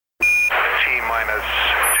minus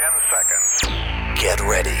 10 seconds. Get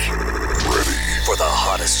ready for the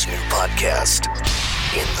hottest new podcast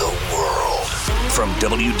in the world. From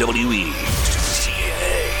WWE to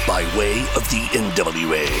TNA by way of the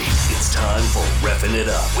NWA. It's time for Reffing It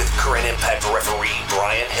Up with current Impact referee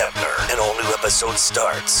Brian Hebner. An all-new episode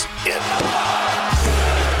starts in...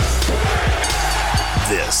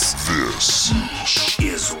 This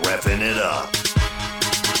is Reffing It Up.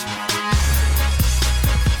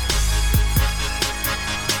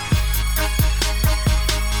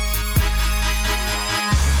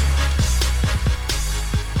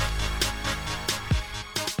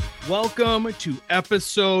 Welcome to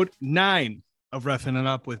episode 9 of Reffing It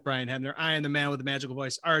Up with Brian Hebner. I am the man with the magical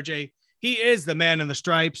voice, RJ. He is the man in the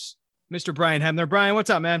stripes, Mr. Brian Hebner. Brian, what's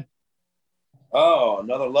up, man? Oh,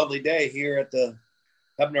 another lovely day here at the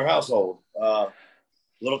Hebner household. A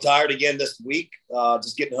little tired again this week.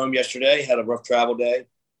 Just getting home yesterday. Had a rough travel day,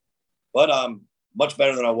 but much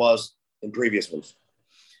better than I was in previous ones.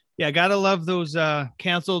 Yeah, gotta love those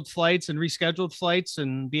canceled flights and rescheduled flights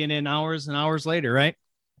and being in hours and hours later, right?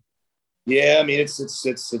 Yeah, I mean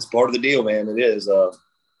it's part of the deal, man. It is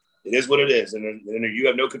what it is, and you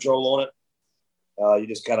have no control on it. You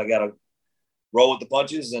just kind of got to roll with the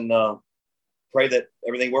punches and pray that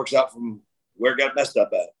everything works out from where it got messed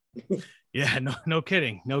up at. Yeah, no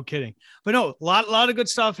kidding. But no, a lot of good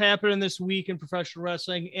stuff happening this week in professional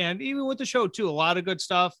wrestling, and even with the show too. A lot of good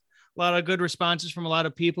stuff, a lot of good responses from a lot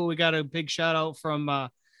of people. We got a big shout out from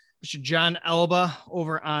Mr. John Elba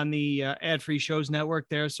over on the Ad Free Shows Network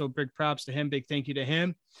there. So big props to him. Big thank you to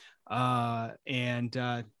him. And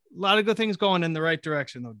a lot of good things going in the right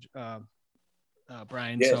direction, though,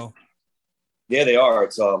 Brian. Yeah. So yeah, they are.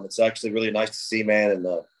 It's actually really nice to see, man. And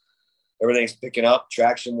everything's picking up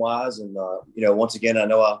traction wise. And, once again, I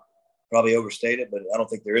know I probably overstated, but I don't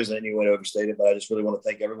think there is any way to overstate it. But I just really want to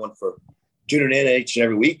thank everyone for tuning in each and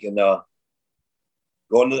every week and going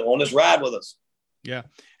on this ride with us. Yeah.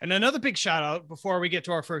 And another big shout out before we get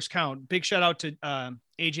to our first count, big shout out to AJ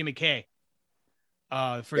McKay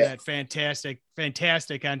for that fantastic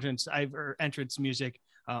entrance music.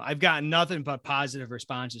 I've gotten nothing but positive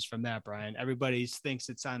responses from that, Brian. Everybody thinks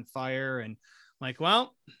it's on fire and like,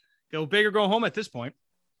 well, go big or go home at this point.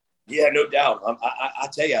 Yeah, no doubt. I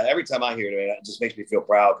tell you, every time I hear it, man, it just makes me feel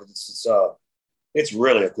proud because it's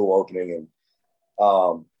really a cool opening.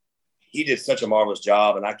 And he did such a marvelous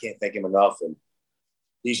job and I can't thank him enough. And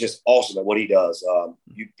he's just awesome at what he does.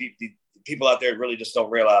 People out there really just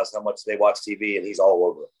don't realize how much they watch TV, and he's all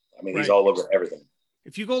over it. I mean, He's all over everything.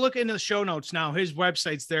 If you go look into the show notes now, his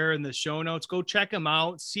website's there in the show notes. Go check him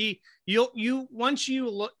out. See, once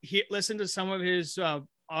you listen to some of his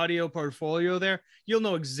audio portfolio there, you'll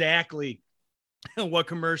know exactly what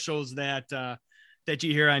commercials that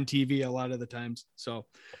you hear on TV a lot of the times. So,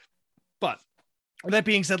 but with that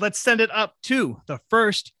being said, let's send it up to the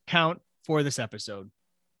first count for this episode.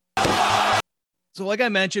 So like I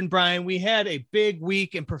mentioned, Brian, we had a big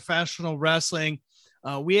week in professional wrestling.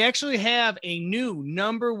 We actually have a new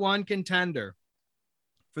number one contender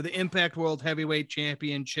for the Impact World Heavyweight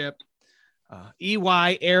Championship.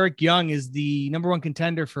 EY Eric Young is the number one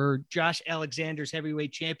contender for Josh Alexander's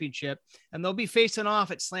Heavyweight Championship, and they'll be facing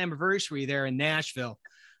off at Slammiversary there in Nashville.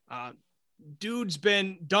 Dude's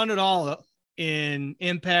done it all in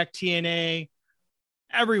Impact, TNA,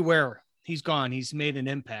 everywhere he's gone. He's made an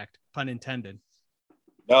impact, pun intended.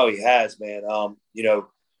 No, he has, man.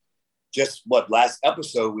 Just last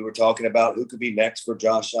episode we were talking about who could be next for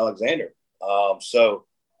Josh Alexander.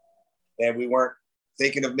 And we weren't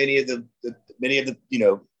thinking of many of the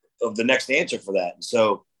of the next answer for that. And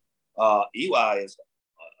so EY is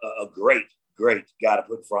a great guy to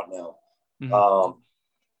put front now. Mm-hmm.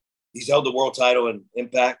 He's held the world title in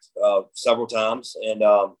Impact several times, and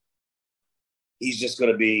he's just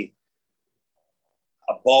going to be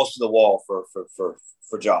a balls to the wall for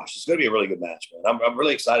Josh. It's going to be a really good match, man. I'm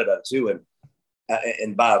really excited about it too.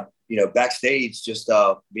 And by backstage, just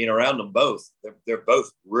being around them both, they're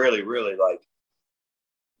both really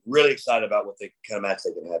excited about what kind of match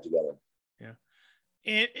they can have together. Yeah,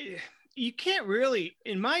 and you can't really,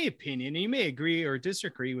 in my opinion, and you may agree or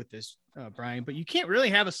disagree with this, Brian, but you can't really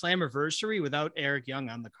have a Slammiversary without Eric Young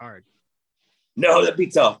on the card. No, that'd be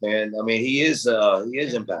tough, man. I mean, he is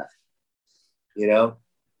Impact.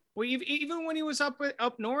 Well, even when he was up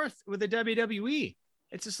north with the WWE,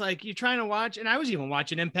 it's just like you're trying to watch. And I was even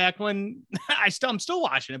watching Impact when I'm still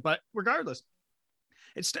watching it. But regardless,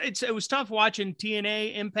 it was tough watching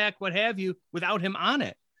TNA, Impact, what have you, without him on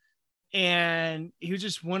it. And he was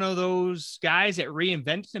just one of those guys that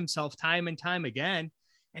reinvented himself time and time again.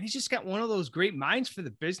 And he's just got one of those great minds for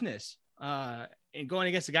the business. and going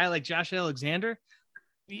against a guy like Josh Alexander,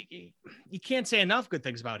 you can't say enough good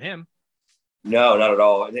things about him. No, not at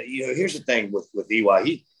all. Here's the thing with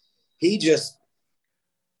EY. He's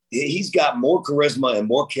got more charisma and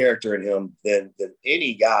more character in him than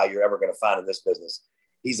any guy you're ever going to find in this business.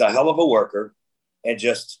 He's a hell of a worker, and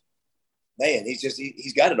just, man,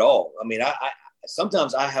 he's got it all. I mean, I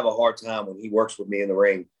sometimes I have a hard time when he works with me in the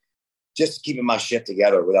ring, just keeping my shit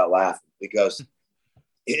together without laughing, because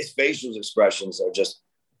his facial expressions are just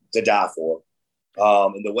to die for.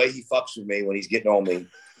 And the way he fucks with me when he's getting on me,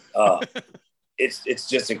 it's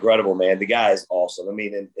just incredible, man. The guy is awesome. I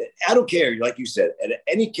mean, and I don't care, like you said, and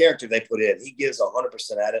any character they put in, he gives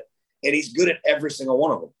 100% at it, and he's good at every single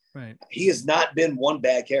one of them. Right. He has not been one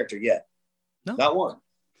bad character yet. No, not one.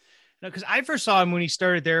 No, because I first saw him when he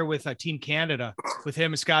started there with Team Canada, with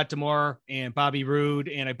him and Scott D'Amore and Bobby Roode,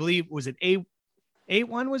 and I believe, was it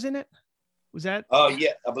A1 was in it? Was that? Oh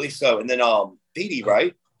yeah, I believe so. And then Petey,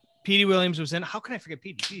 right? Petey Williams was in. How can I forget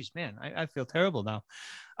Petey? Jeez, man, I feel terrible now.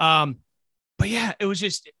 But yeah, it was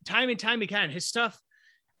just time and time again. His stuff,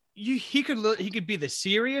 he could be the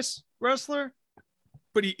serious wrestler,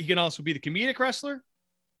 but he can also be the comedic wrestler,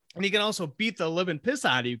 and he can also beat the living piss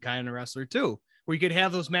out of you kind of wrestler too. Where you could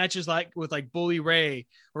have those matches like with like Bully Ray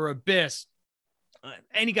or Abyss,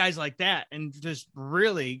 any guys like that, and just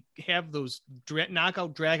really have those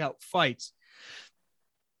knockout, drag out fights.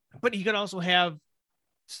 But he could also have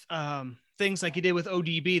things like he did with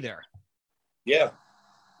ODB there. Yeah.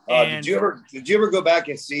 Did you ever go back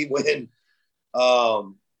and see when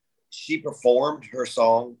she performed her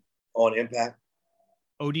song on Impact?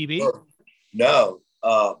 ODB? No.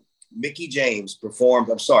 Mickie James performed.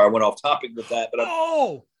 I'm sorry, I went off topic with that, but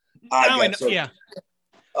oh my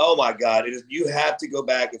God. You have to go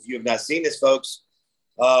back if you have not seen this, folks.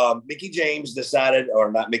 Mickie James decided,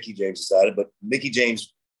 or not Mickie James decided, but Mickie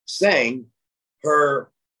James sang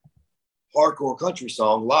her hardcore country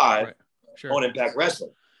song live on Impact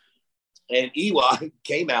Wrestling. And EY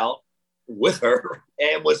came out with her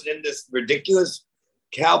and was in this ridiculous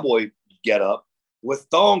cowboy getup with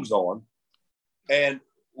thongs on and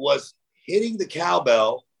was hitting the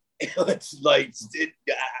cowbell. It's like,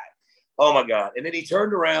 oh my God. And then he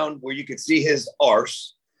turned around where you could see his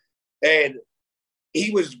arse and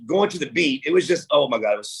he was going to the beat. It was just, oh my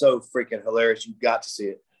God, it was so freaking hilarious. You got to see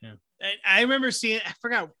it. Yeah. I remember seeing, I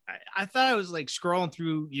forgot, I thought I was like scrolling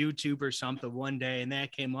through YouTube or something one day and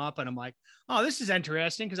that came up and I'm like, oh, this is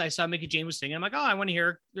interesting because I saw Mickie James singing. I'm like, oh, I want to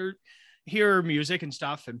hear her music and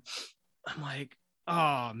stuff. And I'm like,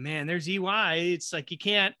 oh man, there's EY. It's like,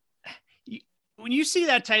 when you see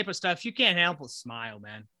that type of stuff, you can't help but smile,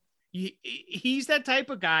 man. He's that type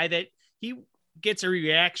of guy that he gets a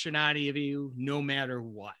reaction out of you no matter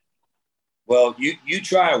what. Well, you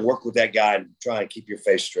try and work with that guy and try and keep your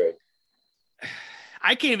face straight.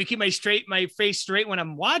 I can't even keep my face straight when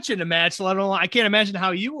I'm watching a match, let alone I can't imagine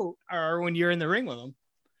how you are when you're in the ring with him.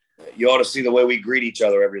 You ought to see the way we greet each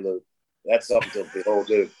other every loop. That's something to behold,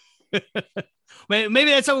 dude. Maybe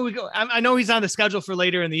that's something we go. I know he's on the schedule for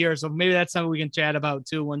later in the year, so maybe that's something we can chat about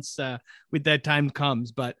too once with that time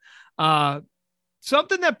comes. But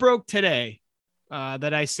something that broke today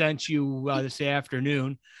that I sent you this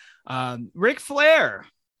afternoon, Ric Flair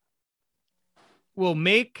will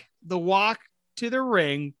make the walk to the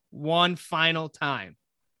ring one final time,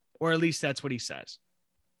 or at least that's what he says.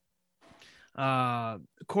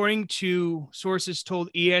 According to sources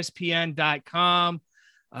told ESPN.com,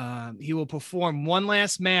 he will perform one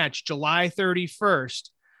last match July 31st.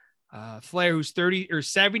 Flair, who's 30 or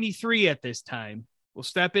 73 at this time, will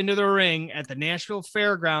step into the ring at the Nashville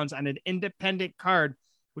Fairgrounds on an independent card,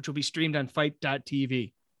 which will be streamed on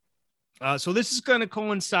FITE.tv. So this is going to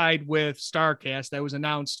coincide with StarCast that was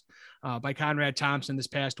announced by Conrad Thompson this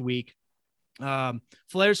past week.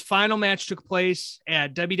 Flair's final match took place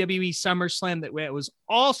at WWE SummerSlam that was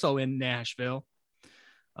also in Nashville.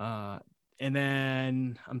 And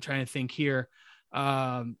then I'm trying to think here. He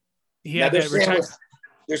had that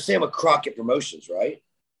they're saying with Crockett Promotions, right?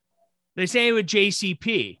 They say it with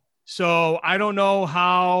JCP. So I don't know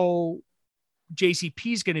how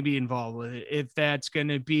JCP is going to be involved with it. If that's going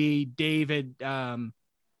to be David,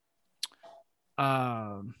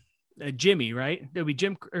 Jimmy, right? It'll be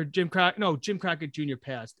Jim Crockett. No, Jim Crockett Jr.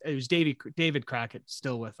 passed. It was David Crockett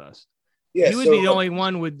still with us. Yeah, he would be the only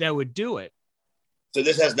one that would do it. So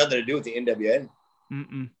this has nothing to do with the NWA?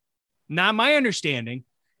 Not my understanding.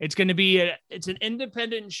 It's going to be it's an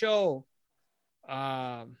independent show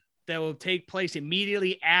that will take place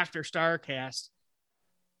immediately after StarCast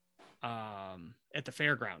at the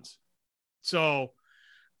fairgrounds. So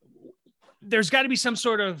there's got to be some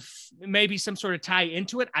sort of tie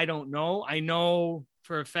into it. I don't know. I know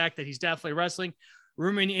for a fact that he's definitely wrestling.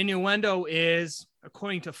 Rumor and innuendo is,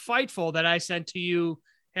 according to Fightful that I sent to you,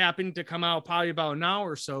 happened to come out probably about an hour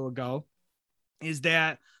or so ago, is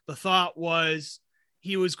that the thought was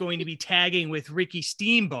he was going to be tagging with Ricky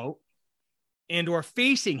Steamboat and or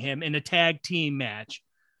facing him in a tag team match.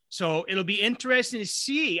 So it'll be interesting to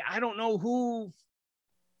see. I don't know who,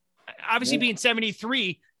 obviously being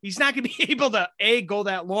 73, he's not going to be able to A, go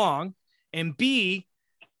that long, and B,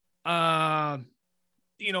 go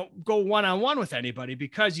one-on-one with anybody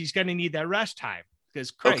because he's going to need that rest time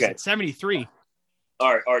because Christ, at 73.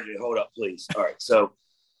 All right, RJ, hold up, please. All right. So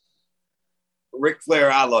Ric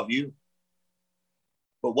Flair, I love you,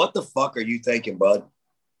 but what the fuck are you thinking, bud?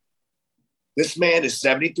 This man is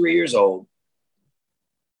 73 years old,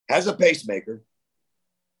 has a pacemaker,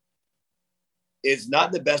 is not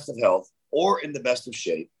in the best of health or in the best of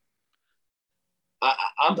shape.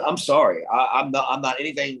 I'm sorry. I'm not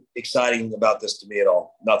anything exciting about this to me at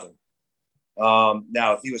all. Nothing.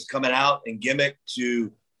 Now, if he was coming out in gimmick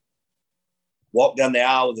to walk down the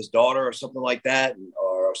aisle with his daughter or something like that,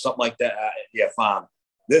 or something like that, yeah, fine.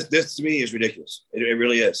 This to me is ridiculous. It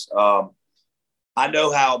really is. I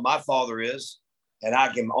know how my father is, and I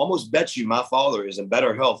can almost bet you my father is in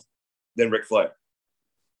better health than Ric Flair.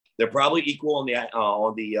 They're probably equal on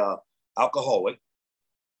the alcoholic,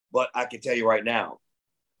 but I can tell you right now,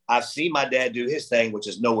 I've seen my dad do his thing, which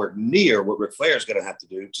is nowhere near what Ric Flair is going to have to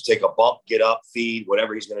do to take a bump, get up, feed,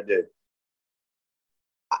 whatever he's going to do.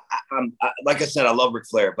 Like I said, I love Ric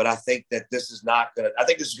Flair, but I think that this is not going to. I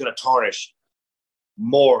think this is going to tarnish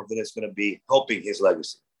more than it's going to be helping his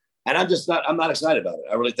legacy. And I'm not excited about it.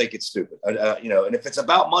 I really think it's stupid. And if it's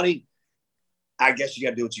about money, I guess you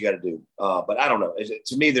got to do what you got to do. But I don't know.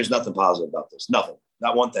 To me, there's nothing positive about this. Nothing.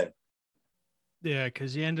 Not one thing. Yeah,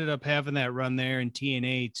 because he ended up having that run there in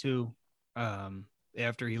TNA too.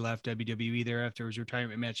 After he left WWE there after his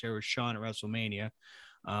retirement match there with Shawn at WrestleMania.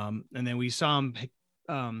 And then we saw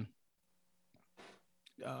him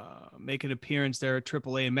make an appearance there at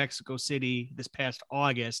AAA in Mexico City this past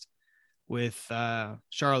August with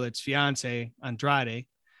Charlotte's fiance Andrade,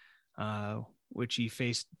 which he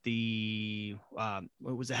faced it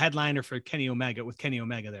was a headliner for Kenny Omega with Kenny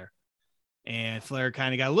Omega there. And Flair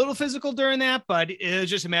kind of got a little physical during that, but it was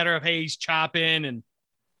just a matter of, hey, he's chopping and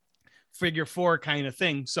figure four kind of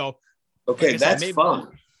thing. So, okay, that's fun.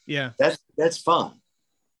 Yeah, that's fun.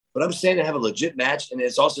 But I'm saying to have a legit match, and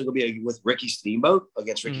it's also going to be with Ricky Steamboat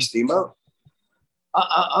against Ricky Steamboat.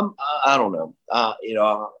 I don't know.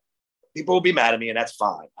 People will be mad at me, and that's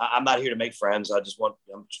fine. I'm not here to make friends. I'm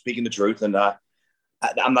speaking the truth, and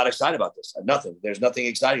I'm not excited about this. Nothing. There's nothing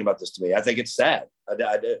exciting about this to me. I think it's sad. I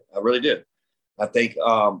do. I really do. I think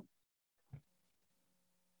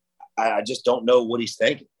I just don't know what he's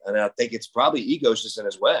thinking, and I think it's probably ego's just in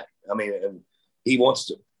his way. I mean, and he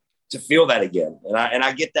wants to feel that again, and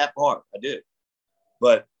I get that part. I do,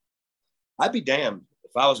 but I'd be damned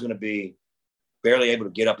if I was going to be barely able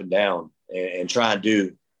to get up and down and try and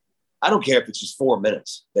do. I don't care if it's just 4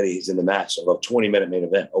 minutes that he's in the match of a 20-minute main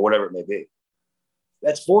event or whatever it may be.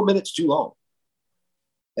 That's 4 minutes too long,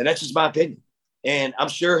 and that's just my opinion. And I'm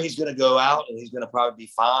sure he's going to go out and he's going to probably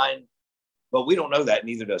be fine, but we don't know that.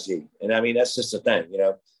 Neither does he. And I mean, that's just the thing,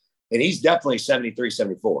 and he's definitely 73,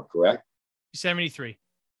 74, correct? 73.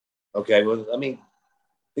 Okay. Well, I mean,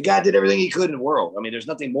 the guy did everything he could in the world. I mean, there's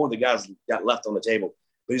nothing more the guy's got left on the table,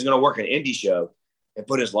 but he's going to work an indie show and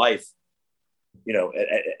put his life,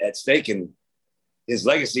 at stake and his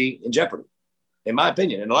legacy in jeopardy, in my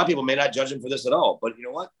opinion. And a lot of people may not judge him for this at all, but you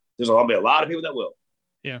know what? There's going to be a lot of people that will.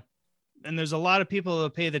 Yeah. And there's a lot of people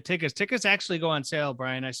that pay the tickets. Tickets actually go on sale,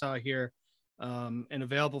 Brian. I saw here, and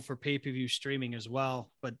available for pay-per-view streaming as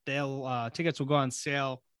well. But tickets will go on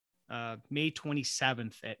sale May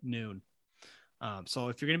 27th at noon. So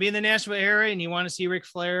if you're going to be in the Nashville area and you want to see Ric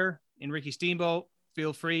Flair and Ricky Steamboat,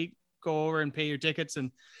 feel free, go over and pay your tickets.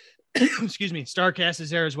 And excuse me, Starcast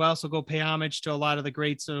is there as well. So go pay homage to a lot of the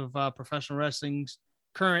greats of professional wrestling's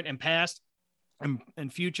current and past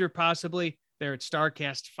and future, possibly. There at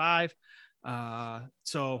Starcast 5.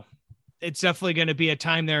 So it's definitely going to be a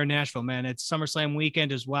time there in Nashville, man. It's SummerSlam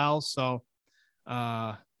weekend as well. So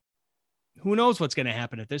who knows what's going to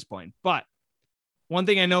happen at this point. But one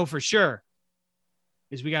thing I know for sure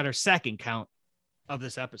is we got our second count of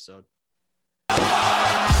this episode.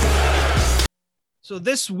 So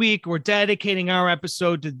this week, we're dedicating our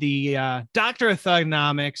episode to the Doctor of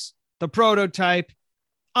Thugonomics, the prototype,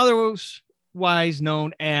 otherwise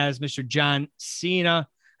known as Mr. John Cena,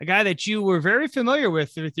 a guy that you were very familiar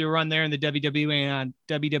with your run there in the WWE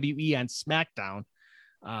on SmackDown.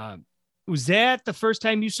 Was that the first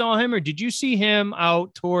time you saw him, or did you see him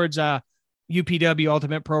out towards UPW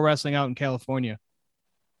Ultimate Pro Wrestling out in California?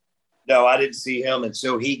 No, I didn't see him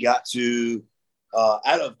until he got to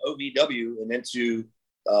out of OVW and into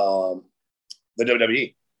the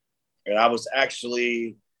WWE. And I was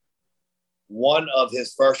actually one of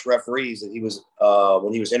his first referees that he was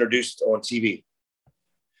when he was introduced on TV.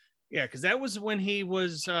 Yeah, because that was when he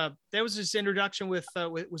was that was his introduction with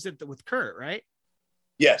Kurt, right?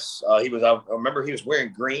 Yes, he was. I remember he was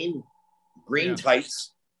wearing green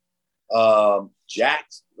tights,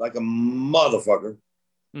 jacked like a motherfucker,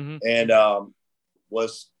 and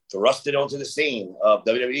was thrusted onto the scene of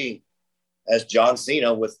WWE as John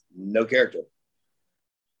Cena with no character.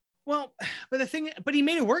 Well, but he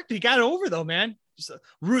made it work. He got it over though, man. Just a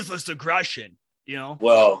ruthless aggression, you know.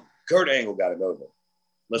 Well, Kurt Angle got him over.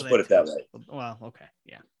 Let's put it that way. Well, okay,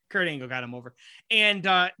 yeah. Kurt Angle got him over. And,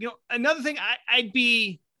 another thing, I'd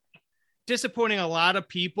be disappointing a lot of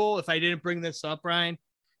people if I didn't bring this up, Ryan,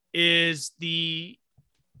 is the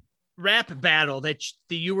rap battle that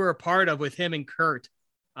you were a part of with him and Kurt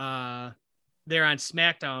there on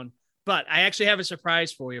SmackDown. But I actually have a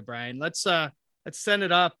surprise for you, Brian. Let's send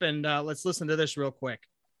it up and let's listen to this real quick.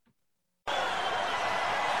 Hey,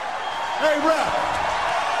 rap.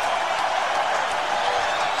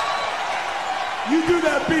 You do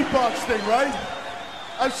that beatbox thing, right?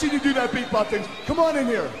 I've seen you do that beatbox thing. Come on in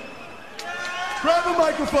here. Grab a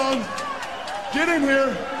microphone. Get in here.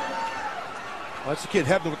 Well, that's the kid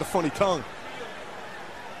Hebner with the funny tongue.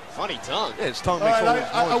 Funny tongue? Yeah, his tongue All makes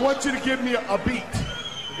right, all I want you to give me a beat,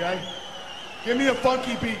 okay? Give me a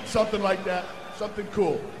funky beat, something like that. Something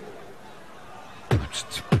cool.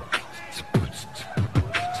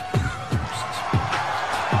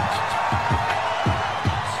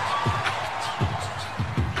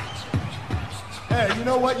 Hey, you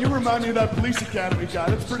know what? You remind me of that Police Academy guy.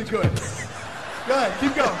 That's pretty good. Go ahead,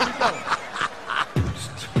 keep going, keep going.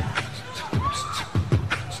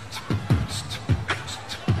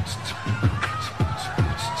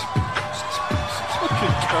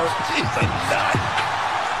 He's a nut.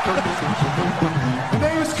 My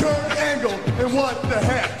name is Kurt Angle, and what the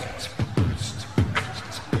heck?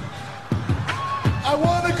 I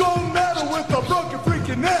want to go metal with a broken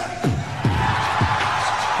freaking neck.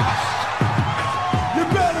 You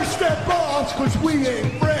better step off, cause we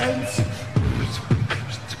ain't friends.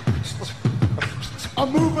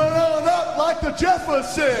 I'm moving on up like the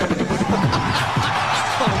Jeffersons.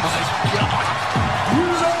 Oh my God. You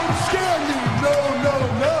don't scare me, no, no,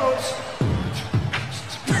 no.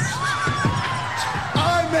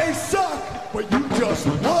 I may suck, but you just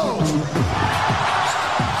whoa.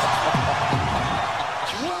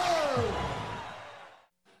 Whoa.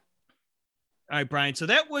 All right, Brian. So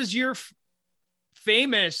that was your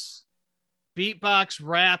famous beatbox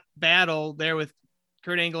rap battle there with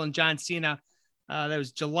Kurt Angle and John Cena. That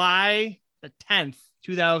was July the 10th,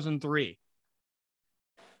 2003.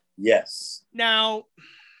 Yes. Now,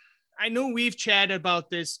 I know we've chatted about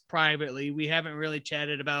this privately. We haven't really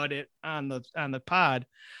chatted about it on the pod.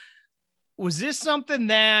 Was this something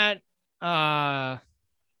that, that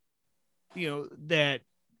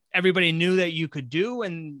everybody knew that you could do?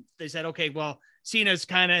 And they said, okay, well, Cena's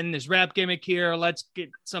kind of in this rap gimmick here. Let's get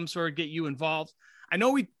you involved. I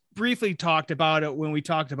know we briefly talked about it when we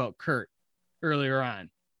talked about Kurt earlier on.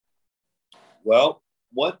 Well,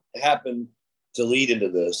 what happened to lead into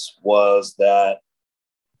this was that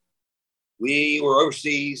we were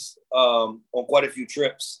overseas on quite a few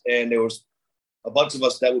trips, and there was a bunch of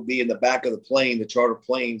us that would be in the back of the plane, the charter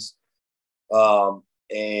planes, and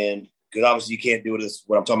because obviously you can't do it as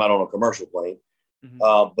what I'm talking about on a commercial plane.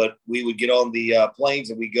 Mm-hmm. But we would get on the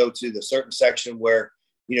planes and we go to the certain section where,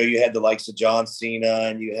 you had the likes of John Cena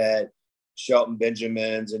and you had Shelton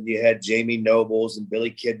Benjamins and you had Jamie Nobles and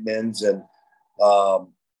Billy Kidmans. And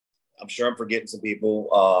I'm sure I'm forgetting some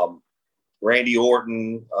people. Randy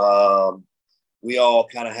Orton. We all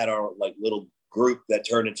kind of had our like little group that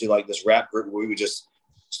turned into like this rap group where we would just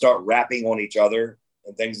start rapping on each other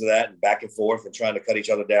and things of that and back and forth and trying to cut each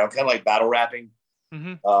other down, kind of like battle rapping.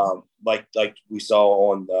 Mm-hmm. Like we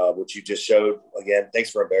saw on what you just showed. Again, thanks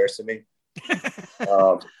for embarrassing me.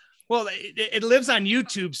 Well, it lives on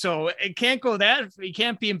YouTube, so it can't go that. You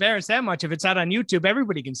can't be embarrassed that much if it's out on YouTube.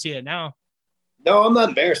 Everybody can see it now. No, I'm not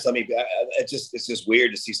embarrassed. I mean, it's just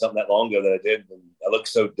weird to see something that long ago that I did, and I look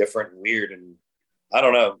so different and weird, and I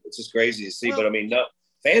don't know. It's just crazy to see. Well, but I mean, no,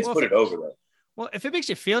 fans put it over though. Well, if it makes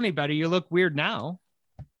you feel any better, you look weird now.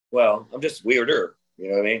 Well, I'm just weirder.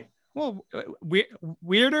 You know what I mean? Well,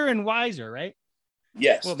 weirder and wiser, right?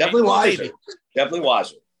 Yes, well, definitely wiser. Maybe. Definitely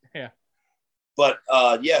wiser. Yeah. But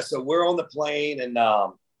so we're on the plane, and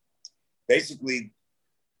basically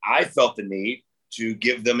I felt the need to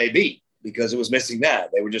give them a beat because it was missing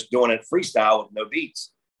that. They were just doing it freestyle with no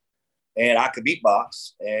beats. And I could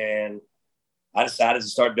beatbox, and I decided to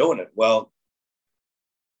start doing it. Well,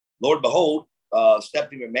 Lord behold,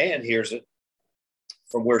 Stephanie McMahon hears it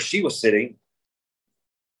from where she was sitting.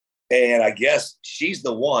 And I guess she's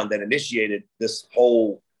the one that initiated this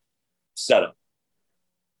whole setup.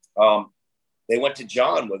 They went to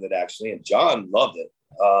John with it, actually, and John loved it.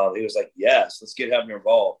 He was like, yes, let's get Hebner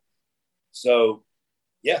involved. So,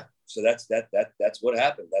 yeah, so that's what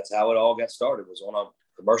happened. That's how it all got started, was on a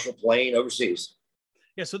commercial plane overseas.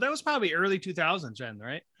 Yeah, so that was probably early 2000s then,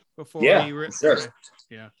 right? Before sure.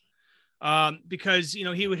 Yeah. Because,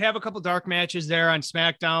 he would have a couple dark matches there on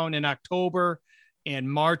SmackDown in October and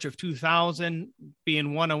March of 2000.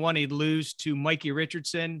 Being 1-on-1, he'd lose to Mikey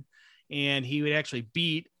Richardson, and he would actually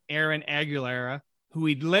beat Aaron Aguilera, who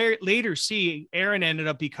we'd later see. Aaron ended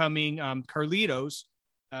up becoming Carlito's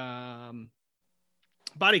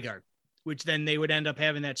bodyguard, which then they would end up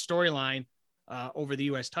having that storyline over the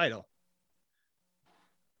U.S. title.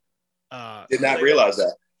 Did not realize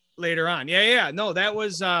that. Later on. Yeah. No, that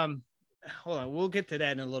was, hold on, we'll get to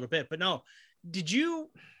that in a little bit. But no, did you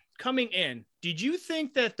think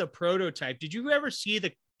that the Prototype, did you ever see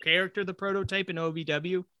the character, the Prototype, in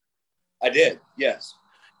OVW? I did, yes.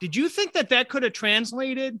 Did you think that could have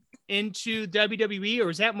translated into WWE, or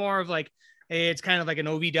is that more of like, hey, it's kind of like an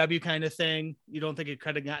OVW kind of thing? You don't think it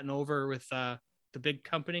could have gotten over with the big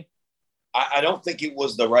company? I don't think it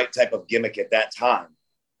was the right type of gimmick at that time.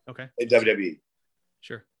 Okay. In WWE.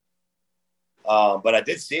 Sure. But I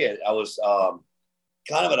did see it. I was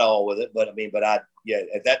kind of at all with it, but at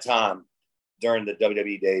that time during the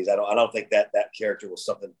WWE days, I don't think that character was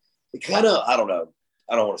something. It kind of, I don't know.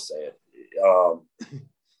 I don't want to say it.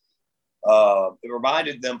 It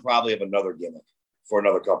reminded them probably of another gimmick for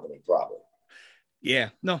another company, probably. Yeah.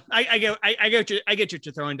 No, I get what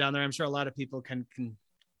you're throwing down there. I'm sure a lot of people can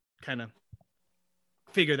kind of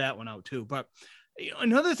figure that one out too. But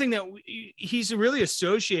another thing that he's really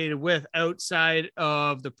associated with outside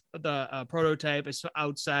of the Prototype, is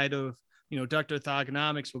outside of, Dr.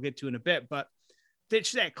 Thuganomics, we'll get to in a bit, but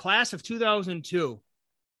it's that class of 2002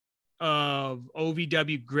 of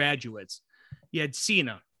OVW graduates. You had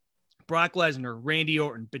Cena, Brock Lesnar, Randy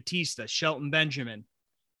Orton, Batista, Shelton Benjamin.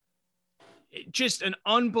 Just an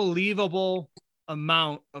unbelievable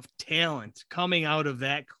amount of talent coming out of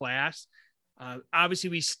that class.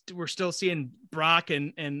 Obviously, we're still seeing Brock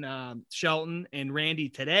and Shelton and Randy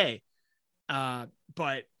today.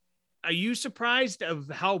 But are you surprised of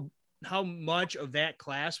how much of that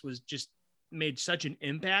class was just made such an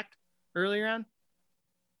impact earlier on?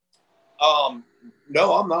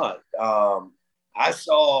 No, I'm not. I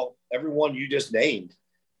saw everyone you just named,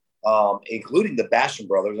 including the Basham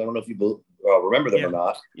brothers. I don't know if you remember them or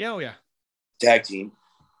not. Yeah, oh yeah. Tag team.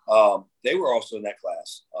 They were also in that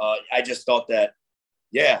class. I just thought that,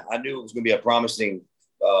 I knew it was going to be a promising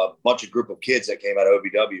bunch of group of kids that came out of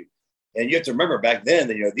OVW. And you have to remember back then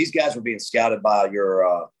that, these guys were being scouted by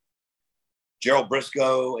your Gerald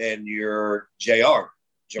Briscoe and your JR,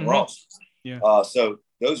 Jim Ross. Yeah. So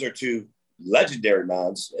those are two legendary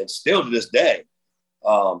minds, and still to this day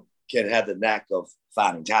can have the knack of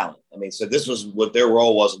finding talent. I mean, so this was what their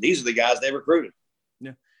role was. And these are the guys they recruited.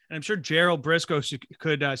 Yeah. And I'm sure Gerald Briscoe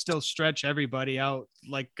could still stretch everybody out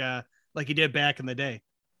like he did back in the day.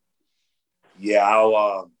 Yeah. I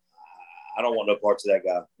don't want no parts of that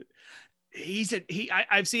guy.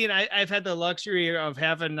 I've had the luxury of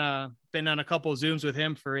having been on a couple of Zooms with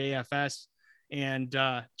him for AFS, and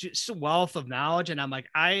just a wealth of knowledge. And I'm like,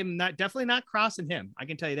 I'm definitely not crossing him. I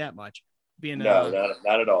can tell you that much. Not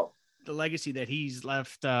at all. The legacy that he's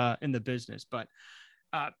left in the business. But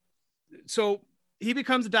so he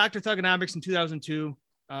becomes the Dr. Thuganomics in 2002.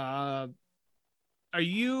 Are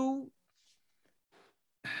you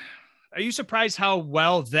surprised how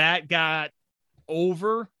well that got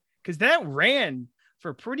over? Because that ran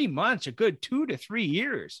for pretty much a good 2 to 3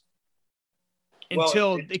 years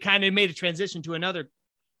until they kind of made a transition to another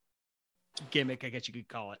gimmick, I guess you could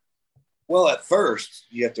call it. Well, at first,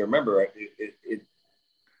 you have to remember,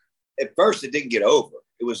 at first it didn't get over.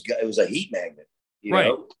 It was a heat magnet, you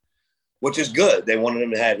know, which is good. They wanted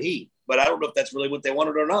them to have heat, but I don't know if that's really what they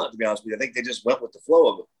wanted or not, to be honest with you. I think they just went with the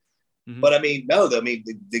flow of it. Mm-hmm. But I mean,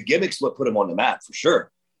 the gimmicks what put him on the map for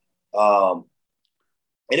sure.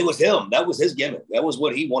 And it was him. That was his gimmick. That was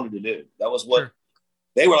what he wanted to do. That was what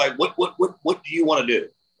they were like. What do you want to do?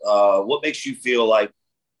 What makes you feel like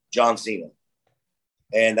John Cena?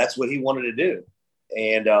 And that's what he wanted to do.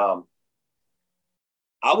 And I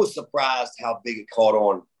was surprised how big it caught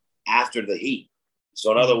on after the heat.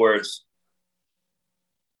 So in other words,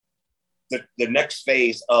 the next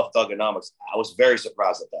phase of Thugonomics, I was very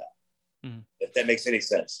surprised at that. If that makes any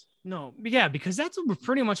sense. No, yeah, because that's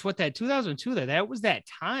pretty much what that 2002 that was that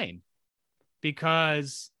time.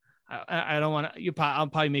 Because I don't want to. I'll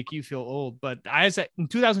probably make you feel old, but in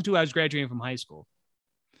 2002 I was graduating from high school.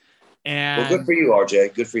 And well, good for you,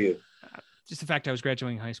 RJ. Good for you. Just the fact I was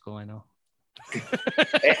graduating high school, I know.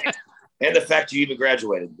 and the fact you even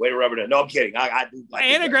graduated. Way to rub it in. No, I'm kidding. I do.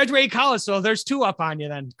 I graduated college, so there's 2 up on you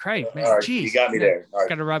then. Craig, man, right, geez. You got me there. All right,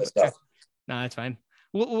 got to rub it. No, that's fine.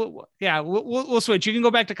 We'll switch. You can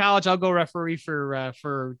go back to college. I'll go referee for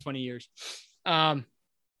 20 years.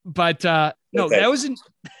 But no, okay.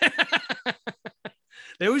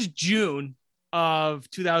 That was June of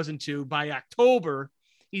 2002. By October,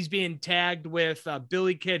 he's being tagged with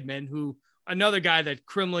Billy Kidman, who another guy that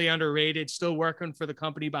criminally underrated, still working for the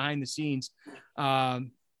company behind the scenes.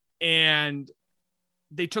 And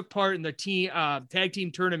they took part in the tag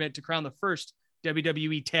team tournament to crown the first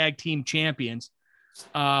WWE tag team champions.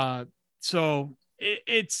 So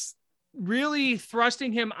it's really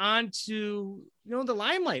thrusting him onto, the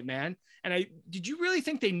limelight, man. And did you really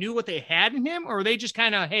think they knew what they had in him, or were they just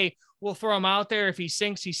kind of, hey, we'll throw him out there. If he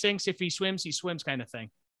sinks, he sinks. If he swims, he swims, kind of thing?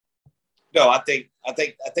 No, I think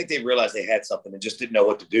they realized they had something and just didn't know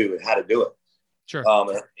what to do and how to do it. Sure.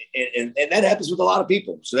 And that happens with a lot of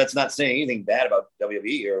people. So that's not saying anything bad about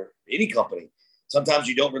WWE or any company. Sometimes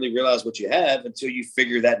you don't really realize what you have until you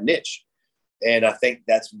figure that niche. And I think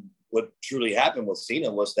that's what truly happened with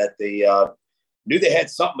Cena, was that they knew they had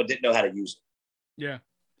something but didn't know how to use it. Yeah.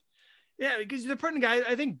 Yeah, because the putting guy,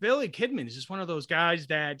 I think Billy Kidman is just one of those guys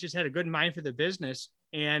that just had a good mind for the business.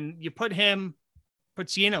 And you put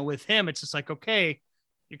Cena with him, it's just like, okay,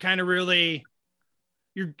 you're kind of really,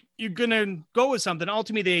 you're going to go with something.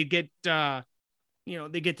 Ultimately, they get,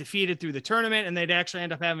 they get defeated through the tournament, and they'd actually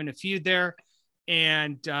end up having a feud there.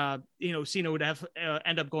 And, Cena would have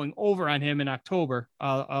end up going over on him in October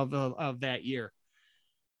of that year.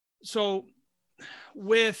 So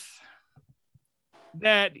with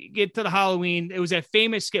that, get to the Halloween, it was that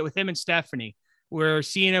famous skit with him and Stephanie where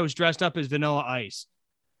Cena was dressed up as Vanilla Ice.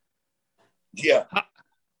 Yeah.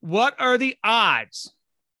 What are the odds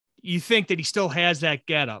you think that he still has that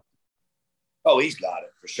getup? Oh, he's got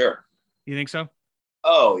it for sure. You think so?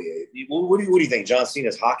 Oh yeah. What do you think? John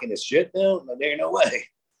Cena's hawking his shit now? There, no way.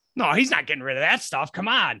 No, he's not getting rid of that stuff. Come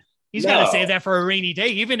on. He's got to save that for a rainy day.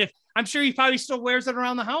 Even if I'm sure he probably still wears it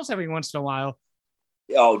around the house every once in a while.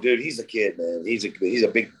 Oh, dude, he's a kid, man. He's a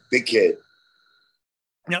big kid.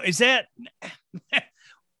 Now,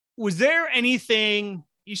 was there anything,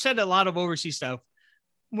 you said a lot of overseas stuff.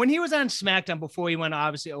 When he was on SmackDown before he went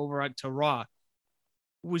obviously over to Raw,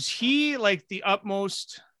 was he like the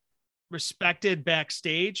utmost respected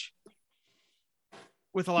backstage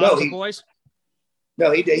with a lot of the boys?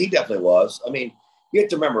 No, he definitely was. I mean, you have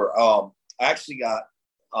to remember, I actually got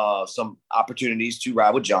some opportunities to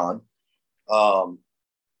ride with John.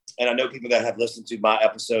 And I know people that have listened to my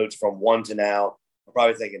episodes from 1 to now are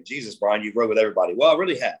probably thinking, Jesus, Brian, you've rode with everybody. Well, I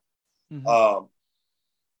really have. Mm-hmm.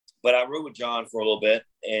 But I rode with John for a little bit,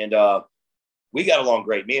 and we got along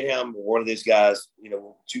great. Me and him were one of these guys,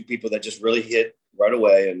 two people that just really hit right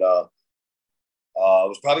away. And it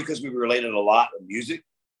was probably because we related a lot in music.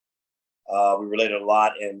 We related a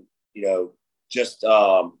lot in, just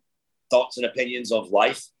thoughts and opinions of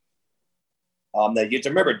life. That you have to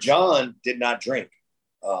remember, John did not drink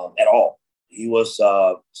at all. He was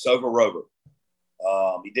sober rober.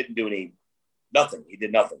 He didn't do nothing. He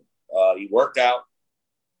did nothing. He worked out,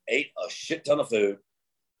 ate a shit ton of food,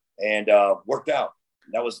 and worked out.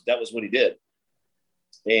 That was what he did.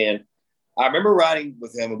 And I remember riding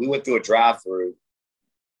with him, and we went through a drive-through.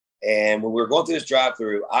 And when we were going through this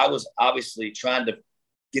drive-through, I was obviously trying to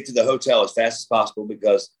get to the hotel as fast as possible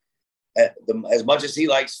because as much as he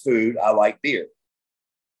likes food, I like beer.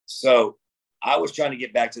 So I was trying to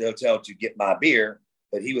get back to the hotel to get my beer,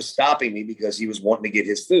 but he was stopping me because he was wanting to get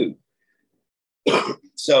his food.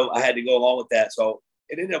 So I had to go along with that. So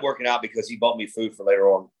it ended up working out because he bought me food for later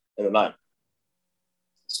on in the night.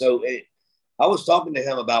 So I was talking to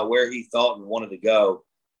him about where he thought and wanted to go.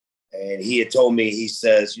 And he had told me, he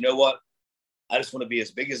says, you know what? I just want to be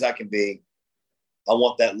as big as I can be. I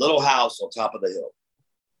want that little house on top of the hill,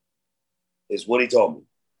 is what he told me.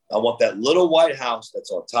 I want that little white house that's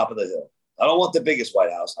on top of the hill. I don't want the biggest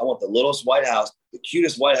white house. I want the littlest white house, the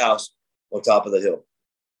cutest white house on top of the hill.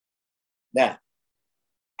 Now,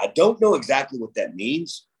 I don't know exactly what that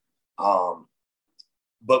means.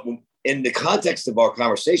 But in the context of our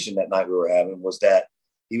conversation that night we were having was that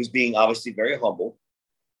he was being obviously very humble.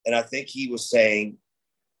 And I think he was saying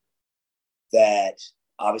that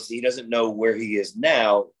obviously he doesn't know where he is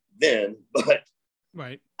now then, but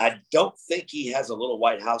right. I don't think he has a little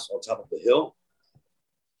white house on top of the hill.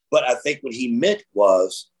 But I think what he meant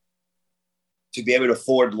was to be able to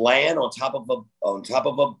afford land on top of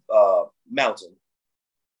a mountain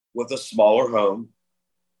with a smaller home,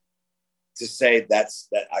 to say that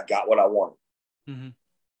I got what I wanted.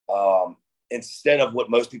 Mm-hmm. Instead of what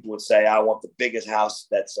most people would say, I want the biggest house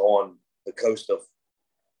that's on the coast of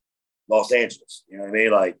Los Angeles, you know what I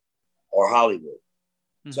mean? Like, or Hollywood.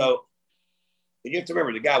 Mm-hmm. So you have to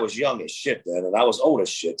remember, the guy was young as shit then, and I was old as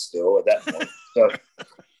shit still at that point.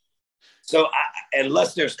 So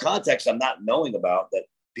unless there's context I'm not knowing about that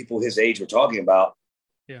people his age were talking about,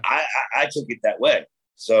 I took it that way.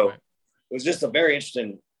 So It was just a very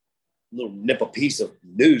interesting little nip a piece of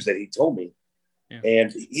news that he told me. Yeah.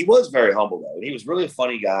 And he was very humble, though. And he was really a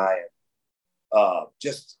funny guy. And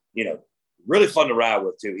just, really fun to ride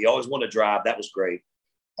with, too. He always wanted to drive. That was great.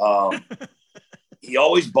 He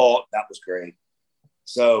always bought. That was great.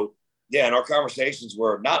 So, yeah, and our conversations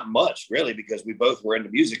were not much, really, because we both were into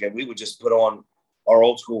music, and we would just put on our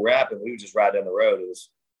old school rap, and we would just ride down the road. It was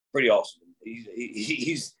pretty awesome.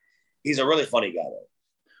 He's a really funny guy, though.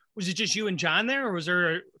 Was it just you and John there, or was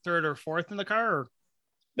there a third or fourth in the car? Or?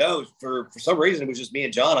 No, for some reason, it was just me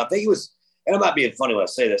and John. I think he was, and I'm not being funny when I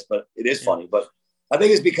say this, but it is funny. But I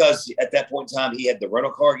think it's because at that point in time, he had the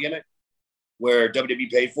rental car gimmick where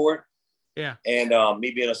WWE paid for it. Yeah. And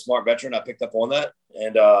me being a smart veteran, I picked up on that.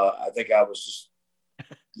 And I think I was just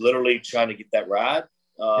literally trying to get that ride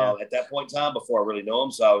at that point in time before I really knew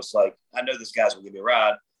him. So I was like, I know this guy's going to give me a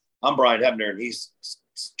ride. I'm Brian Hebner, and he's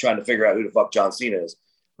trying to figure out who the fuck John Cena is.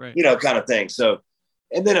 Right. Kind of thing. So,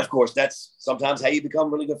 and then of course, that's sometimes how you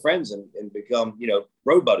become really good friends and become,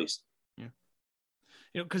 road buddies. Yeah.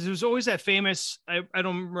 Because there was always that famous, I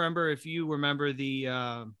don't remember if you remember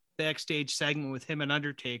the backstage segment with him and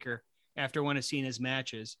Undertaker after one of Cena's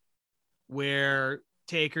matches, where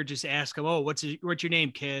Taker just asked him, "Oh, what's your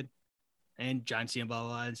name, kid?" And John Cena, blah, blah,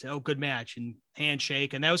 blah, and said, "Oh, good match," and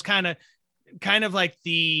handshake. And that was kind of like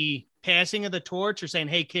the passing of the torch, or saying,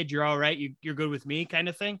 "Hey, kid, you're all right. You're good with me," kind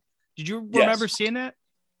of thing. Did you remember seeing that?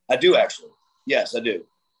 I do, actually. Yes, I do.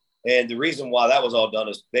 And the reason why that was all done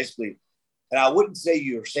is basically, and I wouldn't say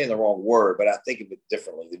you're saying the wrong word, but I think of it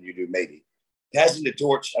differently than you do, maybe. Passing the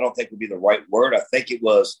torch, I don't think would be the right word. I think it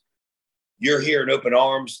was, you're here in open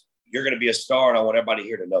arms. You're going to be a star, and I want everybody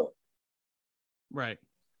here to know it. Right.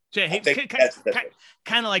 So, hey,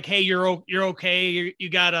 kind of like, hey, you're okay. You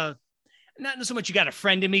got a, not so much you got a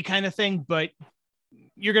friend in me kind of thing, but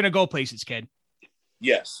you're going to go places, kid.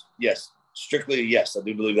 Yes. Strictly, yes. I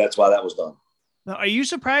do believe that's why that was done. Now, are you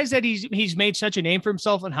surprised that he's made such a name for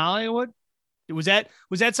himself in Hollywood? Was that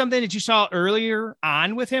something that you saw earlier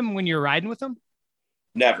on with him when you were riding with him?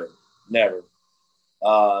 Never. Never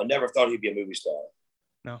thought he'd be a movie star.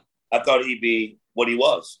 No. I thought he'd be what he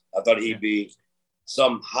was. I thought he'd be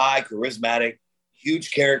some high, charismatic,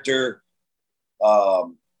 huge character. You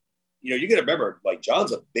got to remember, like,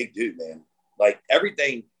 John's a big dude, man. Like,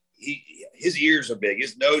 everything, his ears are big,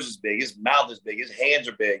 his nose is big, his mouth is big, his hands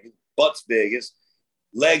are big, his butt's big, his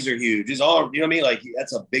legs are huge, his arm, you know what I mean? Like,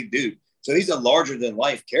 that's a big dude. So he's a larger than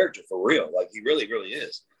life character for real. Like, he really, really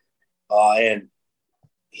is. And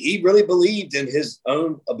he really believed in his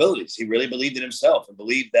own abilities. He really believed in himself and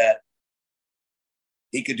believed that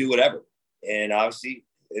he could do whatever. And obviously,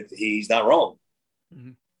 he's not wrong.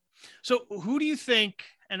 Mm-hmm. So who do you think,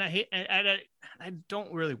 and I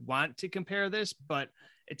don't really want to compare this, but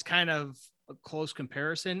it's kind of a close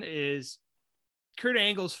comparison, is Kurt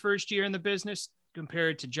Angle's first year in the business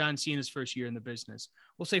compared to John Cena's first year in the business.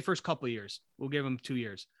 We'll say first couple of years. We'll give him 2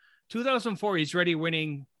 years. 2004, he's already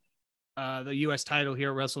winning the U.S. title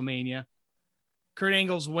here at WrestleMania. Kurt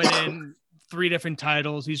Angle's winning 3 different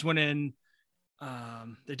titles. He's winning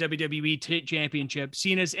the WWE Championship.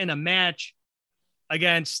 Cena's in a match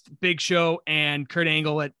against Big Show and Kurt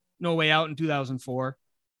Angle at No Way Out in 2004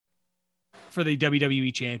 for the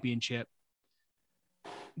WWE Championship.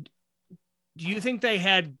 Do you think they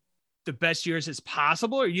had the best years as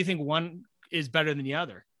possible, or do you think one is better than the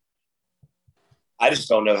other? I just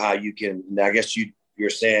don't know how you can. I guess you're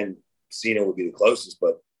saying Cena would be the closest,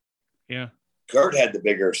 but yeah, Kurt had the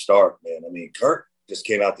bigger start, man. I mean, Kurt just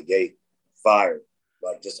came out the gate fired,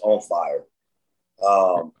 like just on fire.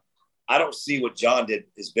 I don't see what John did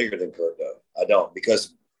is bigger than Kurt, though. I don't,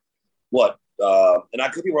 because and I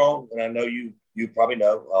could be wrong, and I know you probably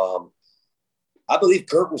know. I believe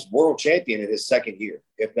Kurt was world champion in his second year,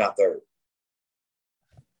 if not third.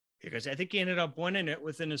 Because I think he ended up winning it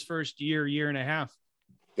within his first year and a half.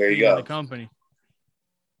 There you go. The company.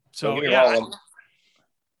 So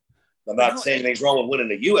I'm not saying anything's wrong with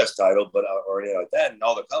winning a U.S. title, but or anything like that, and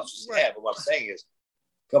all the accomplishments he had. But what I'm saying is,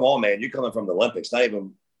 come on, man, you're coming from the Olympics, not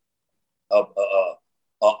even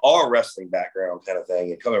our wrestling background kind of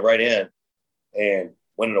thing, and coming right in and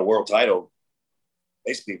winning a world title,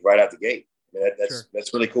 basically right out the gate. I mean,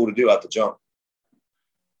 that's really cool to do out the jump.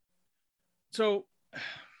 So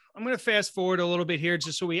I'm going to fast forward a little bit here,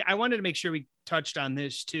 just so I wanted to make sure we touched on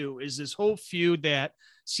this too, is this whole feud that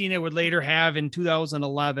Cena would later have in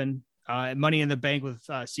 2011, Money in the Bank with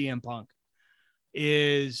CM Punk,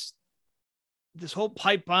 is this whole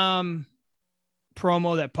pipe bomb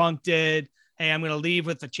promo that Punk did. Hey, I'm going to leave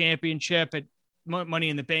with the championship at Money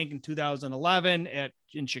in the Bank in 2011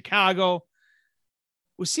 in Chicago.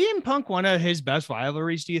 Was CM Punk one of his best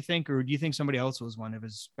rivalries, do you think? Or do you think somebody else was one of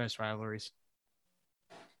his best rivalries?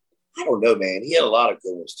 I don't know, man. He had a lot of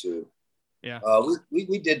good ones too. Yeah.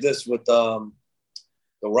 We did this with The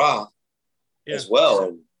Rock as well.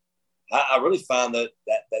 And I really found that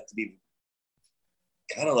to be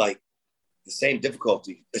kind of like the same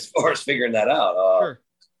difficulty as far as figuring that out. Sure.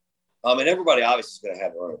 And everybody obviously is going to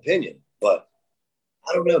have their own opinion, but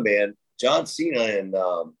I don't know, man. John Cena and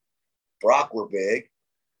Brock were big.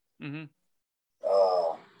 Mm-hmm.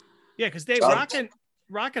 Because Rock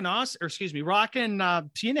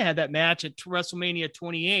and Cena had that match at WrestleMania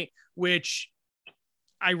 28, which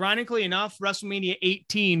ironically enough, WrestleMania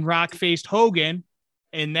 18, Rock faced Hogan,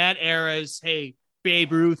 and that era's, hey,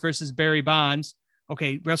 Babe Ruth versus Barry Bonds.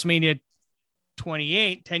 Okay, WrestleMania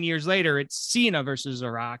 28, 10 years later, it's Cena versus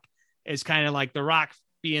The Rock. It's kind of like The Rock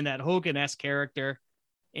being that Hogan-esque character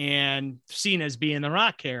and Cena's being the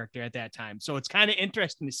Rock character at that time. So it's kind of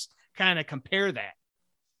interesting to kind of compare that.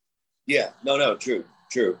 Yeah, no, true.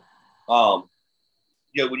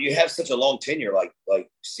 When you have such a long tenure like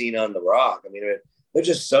Cena and The Rock, I mean, there's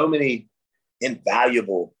just so many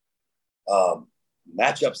invaluable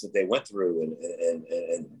matchups that they went through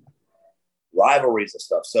and rivalries and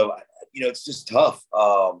stuff. So, it's just tough.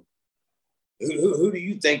 Who do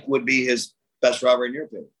you think would be his best rivalry in your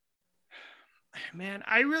opinion? Man,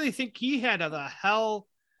 I really think he had the hell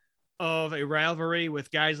of a rivalry with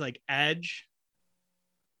guys like Edge.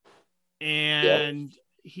 And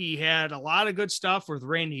he had a lot of good stuff with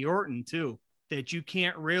Randy Orton too, that you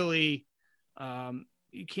can't really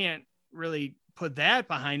put that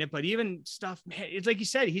behind it. But even stuff, man, it's like you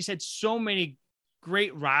said, he's had so many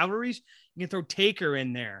great rivalries. You can throw Taker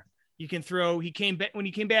in there. You can throw, he came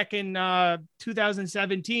back in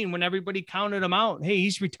 2017 when everybody counted him out. Hey,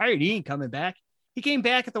 he's retired. He ain't coming back. He came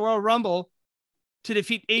back at the Royal Rumble to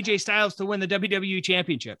defeat AJ Styles to win the WWE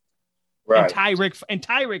Championship. Right. And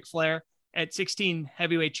tie Ric Flair at 16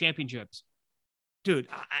 heavyweight championships. Dude,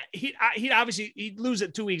 he'd lose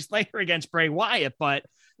it 2 weeks later against Bray Wyatt, but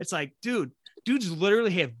it's like, dude's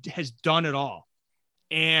literally has done it all.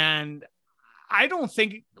 And I don't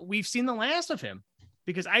think we've seen the last of him,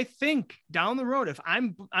 because I think down the road, if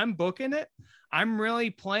I'm booking it, I'm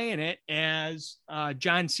really playing it as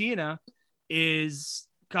John Cena is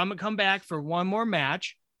come back for one more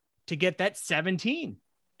match to get that 17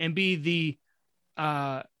 and be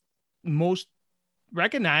the most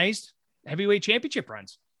recognized heavyweight championship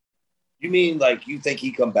runs. You mean like you think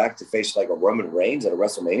he come back to face like a Roman Reigns at a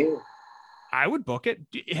WrestleMania? I would book it.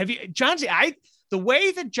 The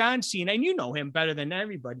way that John Cena, and you know him better than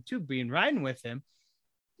everybody too, being riding with him,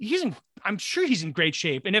 I'm sure he's in great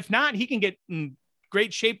shape. And if not, he can get in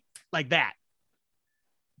great shape like that.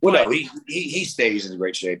 Well, no, he stays in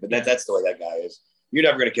great shape, but that's the way that guy is. You're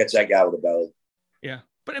never going to catch that guy with a belly. Yeah.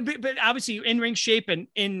 But obviously in-ring shape and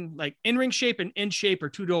in-ring shape and in shape are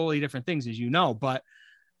two totally different things, as you know, but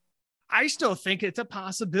I still think it's a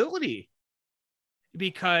possibility,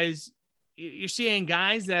 because you're seeing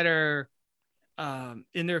guys that are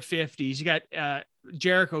in their 50s. You got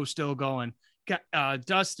Jericho still going. Got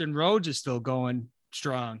Dustin Rhodes is still going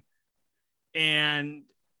strong. And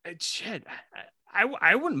shit,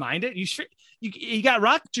 I wouldn't mind it. You got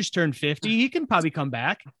Rock just turned 50. He can probably come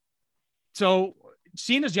back. So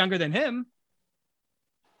Cena's younger than him.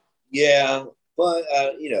 Yeah, but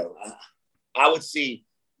I would see.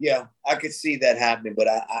 Yeah, I could see that happening, but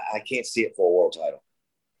I can't see it for a world title.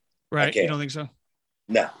 Right? You don't think so?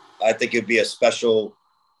 No, I think it'd be a special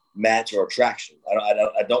match or attraction.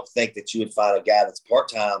 I don't think that you would find a guy that's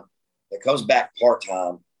part-time that comes back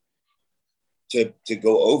part-time to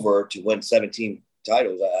go over to win 17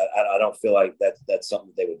 titles. I don't feel like that's something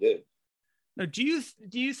that they would do. Now, do you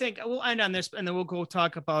think we'll end on this and then we'll go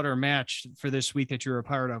talk about our match for this week that you're a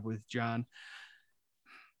part of with John?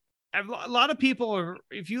 A lot of people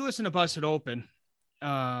if you listen to Busted Open,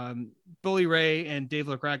 Bully Ray and Dave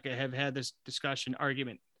LaGreca have had this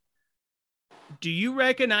argument. Do you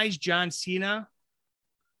recognize John Cena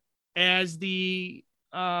as the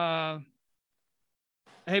the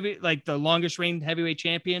longest reigning heavyweight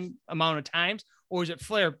champion amount of times, or is it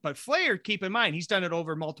Flair? But Flair, keep in mind, he's done it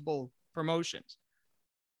over multiple promotions.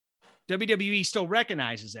 WWE still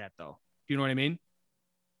recognizes that, though. Do you know what I mean?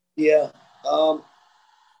 Yeah. I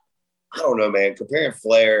don't know, man. Comparing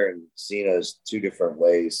Flair and Cena is two different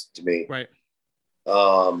ways to me. Right.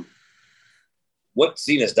 What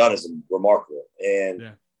Cena's done is remarkable,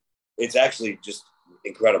 and it's actually just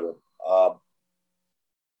incredible.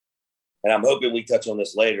 And I'm hoping we touch on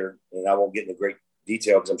this later, and I won't get into great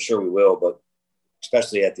detail because I'm sure we will, but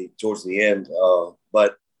especially towards the end.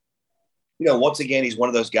 But once again, he's one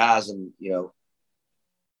of those guys, and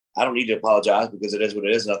I don't need to apologize because it is what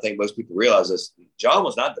it is, and I think most people realize this. John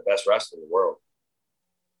was not the best wrestler in the world.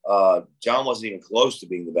 John wasn't even close to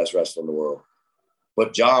being the best wrestler in the world,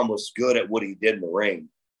 but John was good at what he did in the ring.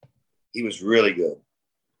 He was really good,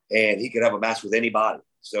 and he could have a match with anybody.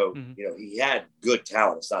 So, he had good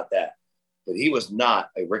talent. It's not that, but he was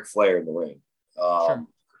not a Ric Flair in the ring. Sure.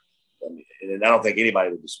 And I don't think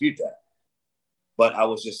anybody would dispute that. But I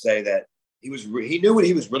was just saying that he knew what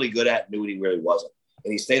he was really good at, knew what he really wasn't.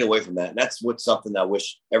 And he stayed away from that. And that's something I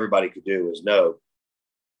wish everybody could do is know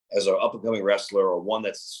as an up-and-coming wrestler or one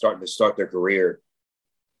that's starting to start their career,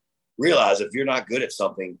 realize if you're not good at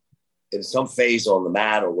something in some phase on the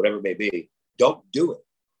mat or whatever it may be, don't do it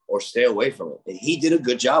or stay away from it. And he did a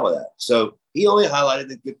good job of that. So he only highlighted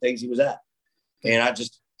the good things he was at. And I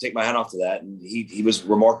just take my hat off to that. And he was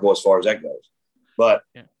remarkable as far as that goes. But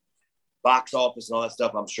box office and all that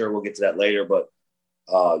stuff, I'm sure we'll get to that later. But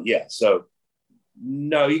so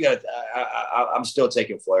no, you got. I'm still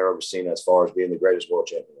taking Flair over Cena as far as being the greatest world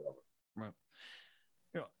champion ever.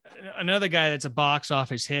 Right. Another guy that's a box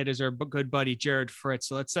office hit is our good buddy Jared Fritz.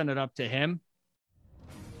 So let's send it up to him.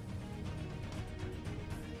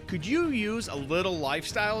 Could you use a little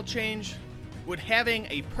lifestyle change? Would having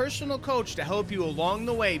a personal coach to help you along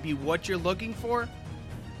the way be what you're looking for?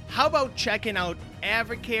 How about checking out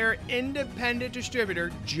Advocare independent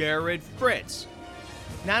distributor Jared Fritz?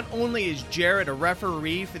 Not only is Jared a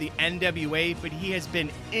referee for the NWA, but he has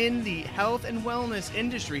been in the health and wellness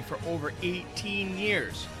industry for over 18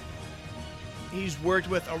 years. He's worked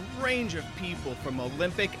with a range of people from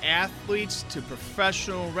Olympic athletes to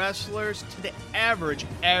professional wrestlers to the average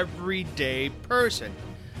everyday person.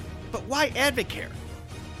 But why Advocare?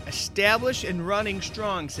 Established and running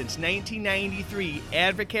strong since 1993,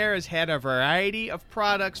 Advocare has had a variety of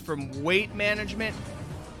products from weight management,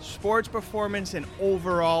 sports performance, and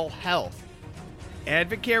overall health.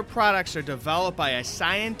 Advocare products are developed by a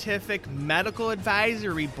scientific medical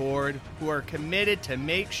advisory board who are committed to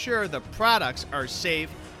make sure the products are safe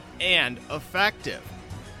and effective.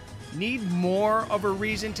 Need more of a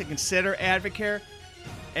reason to consider Advocare?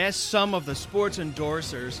 As some of the sports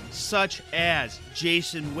endorsers, such as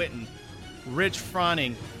Jason Witten, Rich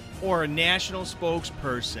Froning, or a national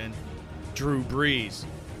spokesperson, Drew Brees.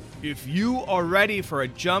 If you are ready for a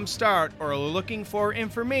jump start or are looking for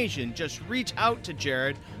information, just reach out to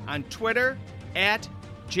Jared on Twitter at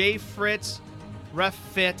jfritzreffit,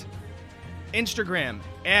 Instagram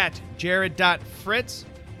at jared.fritz,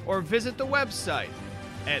 or visit the website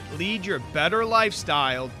at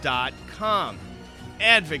leadyourbetterlifestyle.com.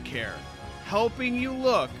 Advocare, helping you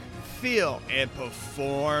look, feel, and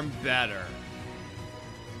perform better.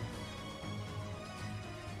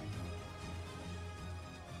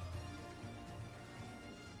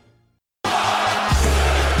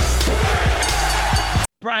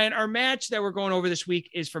 Brian, our match that we're going over this week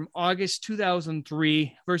is from August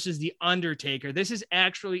 2003 versus The Undertaker. This is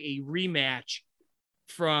actually a rematch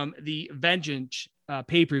from the Vengeance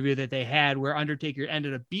pay-per-view that they had where Undertaker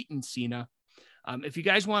ended up beating Cena. If you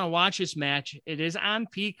guys want to watch this match, it is on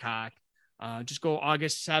Peacock. Just go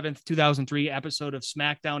August 7th, 2003 episode of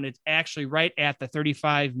SmackDown. It's actually right at the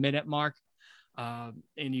 35-minute mark, and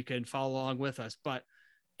you can follow along with us. But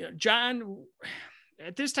John,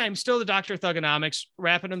 at this time, still the Dr. Thugonomics,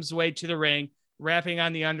 wrapping his way to the ring, rapping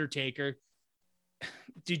on The Undertaker.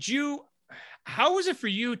 How was it for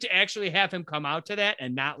you to actually have him come out to that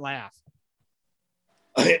and not laugh?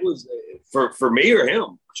 It was for me or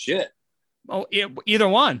him. Shit. Oh, either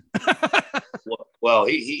one. well,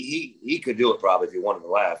 he could do it probably if he wanted to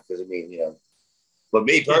laugh because but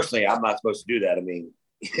me personally, I'm not supposed to do that. I mean,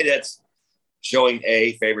 that's showing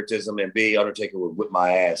A, favoritism, and B, Undertaker would whip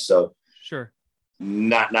my ass. So sure.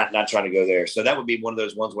 Not trying to go there. So that would be one of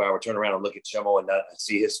those ones where I would turn around and look at Chimmel and not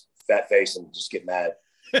see his fat face and just get mad.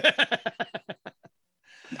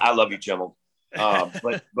 I love you, Chimmel.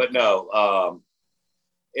 But no.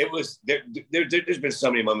 it was there's been so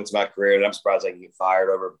many moments in my career that I'm surprised I can get fired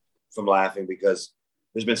over from laughing, because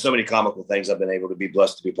there's been so many comical things I've been able to be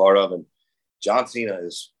blessed to be part of. And John Cena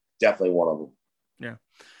is definitely one of them. Yeah.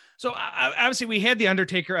 So obviously we had the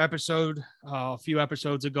Undertaker episode a few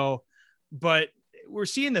episodes ago, but we're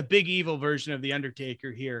seeing the big evil version of the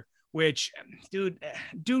Undertaker here, which dude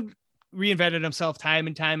reinvented himself time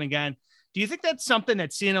and time again. Do you think that's something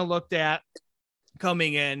that Cena looked at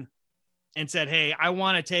coming in and said, hey, I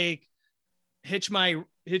want to hitch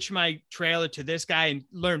my trailer to this guy and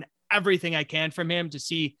learn everything I can from him to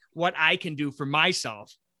see what I can do for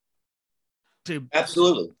myself to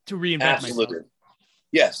reinvent myself?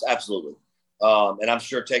 Yes, absolutely. And I'm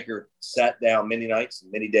sure Taker sat down many nights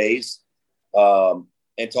and many days and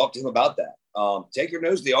talked to him about that. Taker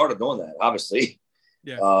knows the art of doing that, obviously.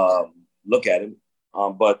 Yeah. Look at him.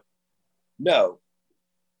 But no,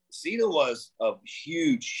 Cena was a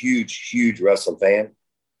huge wrestling fan.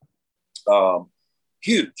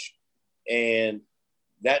 Huge. And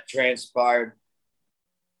that transpired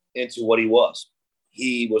into what he was.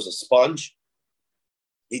 He was a sponge.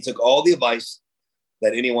 He took all the advice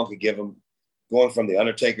that anyone could give him, going from The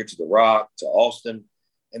Undertaker to The Rock to Austin,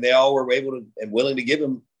 and they all were able to and willing to give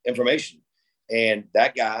him information. And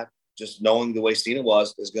that guy, just knowing the way Cena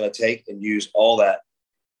was, is going to take and use all that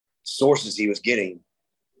sources he was getting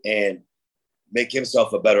and make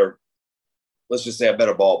himself a better, let's just say a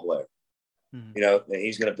better ball player. Mm-hmm. You know, and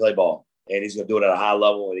he's going to play ball, and he's going to do it at a high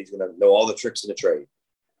level, and he's going to know all the tricks in the trade.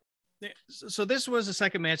 So this was the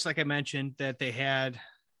second match, like I mentioned, that they had,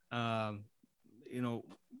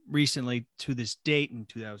 recently to this date in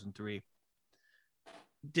 2003.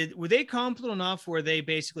 Were they comfortable enough where they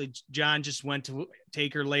basically, John just went to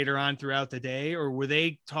Taker later on throughout the day, or were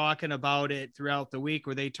they talking about it throughout the week?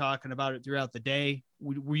 Were they talking about it throughout the day?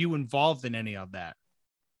 Were you involved in any of that?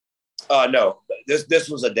 No, this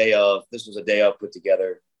was a day of put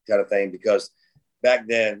together kind of thing, because back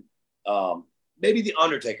then, maybe the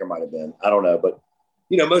Undertaker might've been, I don't know, but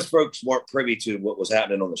most folks weren't privy to what was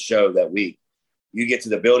happening on the show that week. You get to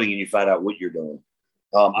the building and you find out what you're doing.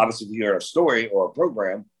 Obviously, if you're in a story or a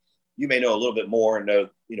program, you may know a little bit more and know,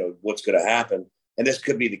 what's going to happen. And this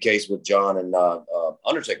could be the case with John and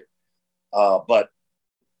Undertaker. But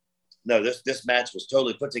no, this match was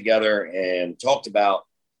totally put together and talked about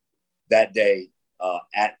that day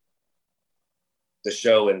at the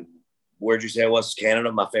show. And where'd you say it was?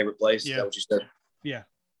 Canada, my favorite place. Yeah. Is that what you said? Yeah.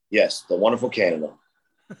 Yes, the wonderful Canada.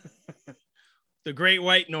 The Great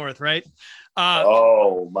White North, right? My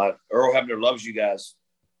Earl Hebner loves you guys.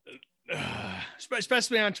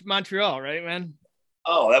 Especially on Montreal, right, man?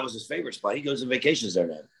 Oh, that was his favorite spot. He goes on vacations there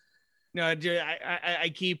now. No,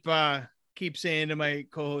 I keep saying to my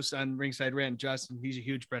co-host on Ringside Rant, Justin, he's a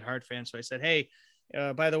huge Bret Hart fan. So I said, hey,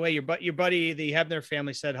 by the way, your buddy, the Hebner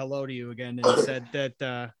family, said hello to you again, and said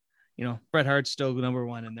that Bret Hart's still number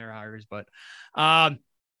one in their hearts. But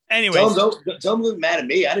anyway, tell him to be mad at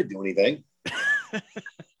me. I didn't do anything.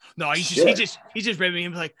 No, he just read me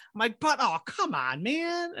and was like, but oh, come on,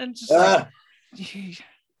 man. And just like,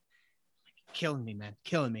 killing me, man.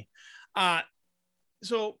 Killing me.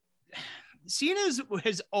 So Cena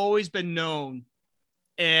has always been known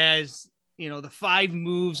as, the 5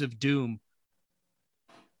 moves of doom,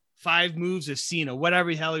 5 moves of Cena,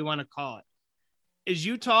 whatever the hell you want to call it. As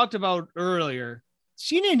you talked about earlier,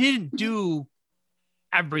 Cena didn't do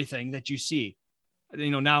everything that you see,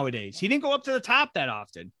 nowadays. He didn't go up to the top that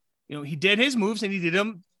often. He did his moves and he did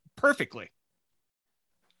them perfectly.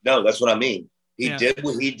 No, that's what I mean. He did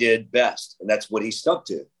what he did best, and that's what he stuck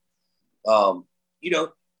to. You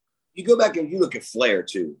go back and you look at Flair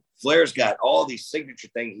too. Flair's got all these signature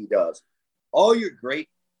things he does. All your great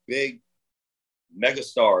big mega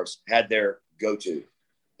stars had their go-to,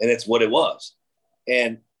 and it's what it was.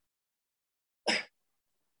 And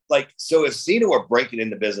so if Cena were breaking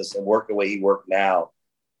into business and work the way he worked now,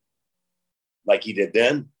 like he did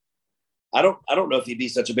then, I don't know if he'd be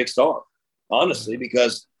such a big star, honestly,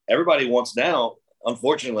 because everybody wants now,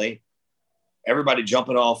 unfortunately, everybody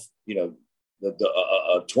jumping off, a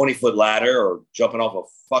 20-foot ladder or jumping off a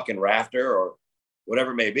fucking rafter or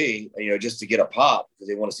whatever it may be, just to get a pop because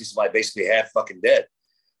they want to see somebody basically half fucking dead.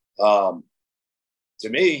 To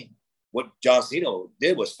me, what John Cena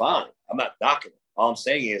did was fine. I'm not knocking it. All I'm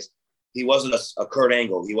saying is he wasn't a Kurt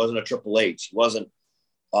Angle. He wasn't a Triple H. He wasn't,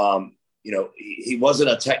 he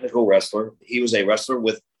wasn't a technical wrestler. He was a wrestler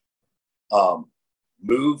with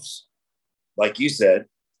moves, like you said.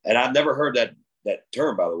 And I've never heard that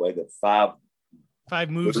term, by the way, the 5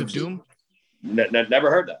 moves of doom.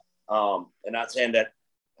 Never heard that. And not saying that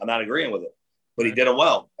I'm not agreeing with it, but he did them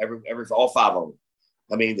well. All 5 of them.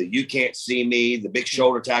 I mean, the you can't see me, the big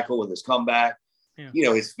shoulder tackle with his comeback,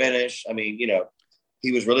 his finish. I mean,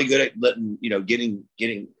 he was really good at letting, getting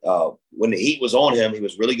when the heat was on him, he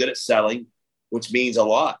was really good at selling, which means a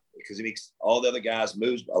lot because it makes all the other guys'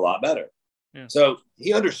 moves a lot better. Yeah. So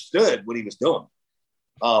he understood what he was doing.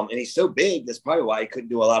 And he's so big, that's probably why he couldn't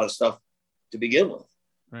do a lot of stuff to begin with.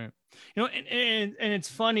 Right. And it's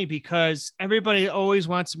funny because everybody always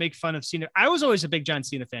wants to make fun of Cena. I was always a big John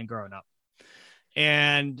Cena fan growing up.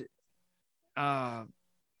 And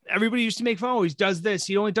everybody used to make fun. Oh, he does this.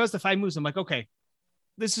 He only does the 5 moves. I'm like, okay,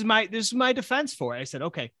 this is my defense for it. I said,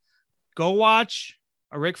 okay, go watch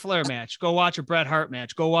a Ric Flair match. Go watch a Bret Hart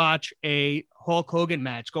match. Go watch a Hulk Hogan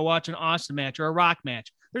match. Go watch an Austin match or a Rock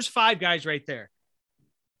match. There's 5 guys right there.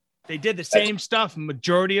 They did the same stuff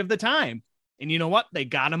majority of the time. And you know what? They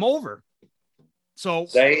got him over. So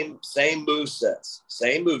same movesets.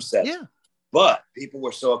 Yeah. But people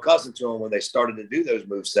were so accustomed to them when they started to do those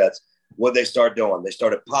movesets. What they start doing? They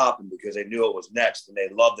started popping because they knew it was next and they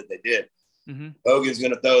loved that they did. Mm-hmm. Hogan's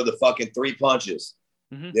going to throw the fucking 3 punches.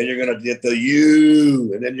 Mm-hmm. Then you're going to get the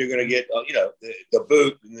U, and then you're going to get, the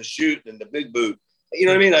boot and the shoot and the big boot. You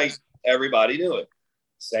know what I mean? Like everybody knew it.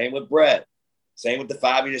 Same with Bret. Same with the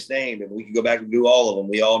 5 you just named. And we can go back and do all of them.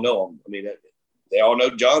 We all know them. I mean, they all know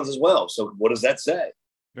John's as well. So what does that say?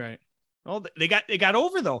 Right. Well, they got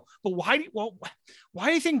over though. But why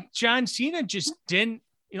do you think John Cena just didn't,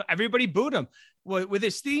 everybody booed him with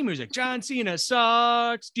his theme music? John Cena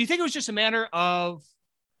sucks. Do you think it was just a matter of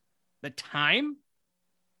the time?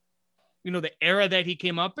 The era that he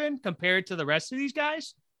came up in compared to the rest of these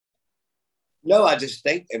guys? No, I just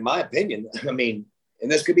think, in my opinion, I mean,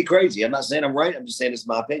 and this could be crazy. I'm not saying I'm right. I'm just saying it's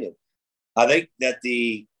my opinion. I think that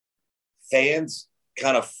the fans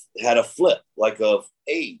kind of had a flip, like of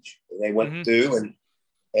age. And they went through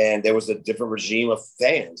and there was a different regime of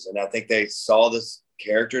fans. And I think they saw this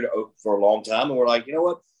character for a long time and were like, you know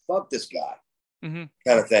what? Fuck this guy kind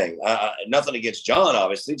of thing. Nothing against John,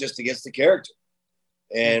 obviously, just against the character.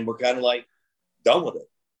 And we're kind of like done with it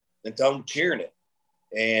and done cheering it.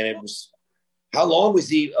 And it was, how long was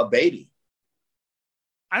he a baby?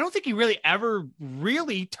 I don't think he really ever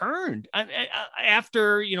really turned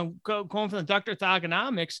after, going from the Dr.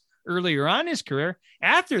 Thugonomics earlier on in his career.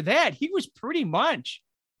 After that, he was pretty much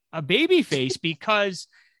a baby face because,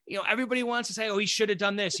 everybody wants to say, oh, he should have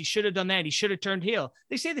done this. He should have done that. He should have turned heel.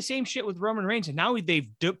 They say the same shit with Roman Reigns. And now they've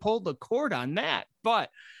pulled the cord on that. But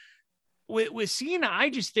with Cena, I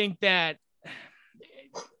just think that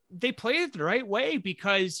they played it the right way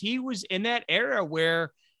because he was in that era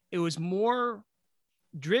where it was more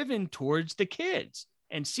driven towards the kids,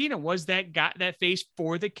 and Cena was that guy, that face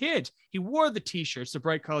for the kids. He wore the t-shirts, the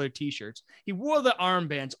bright colored t-shirts. He wore the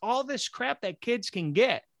armbands, all this crap that kids can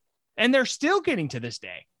get, and they're still getting to this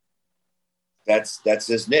day. That's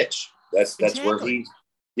his niche. That's exactly.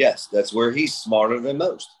 That's where he's smarter than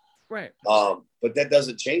most. Right. But that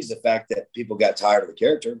doesn't change the fact that people got tired of the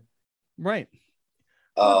character. Right.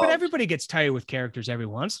 But everybody gets tired with characters every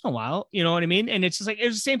once in a while. You know what I mean? And it's just like,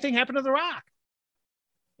 it's the same thing happened to The Rock.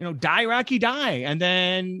 Die Rocky die. And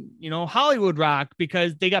then, Hollywood Rock,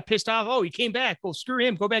 because they got pissed off. Oh, he came back. Well, screw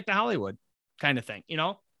him. Go back to Hollywood kind of thing,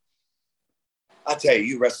 I tell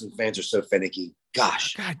you, wrestling fans are so finicky.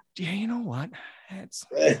 Gosh. God, yeah, you know what? It's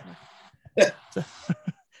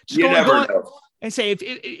you never know. And say, if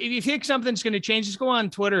you think something's going to change, just go on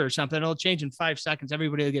Twitter or something. It'll change in 5 seconds.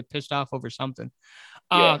 Everybody will get pissed off over something.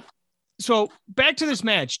 Yeah. So back to this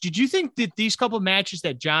match. Did you think that these couple of matches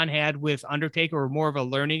that John had with Undertaker were more of a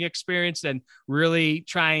learning experience than really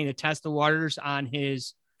trying to test the waters on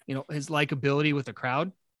his likability with the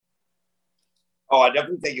crowd? Oh, I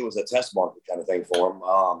definitely think it was a test market kind of thing for him.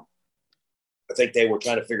 I think they were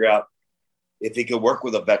trying to figure out if he could work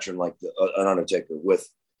with a veteran like an Undertaker with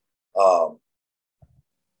all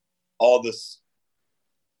this.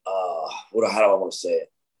 How do I want to say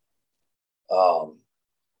it?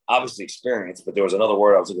 Obviously experience, but there was another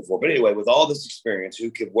word I was looking for. But anyway, with all this experience,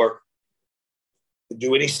 who could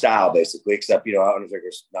do any style basically, except,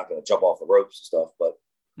 Undertaker's not going to jump off the ropes and stuff,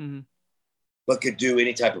 but could do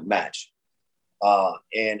any type of match.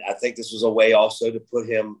 And I think this was a way also to put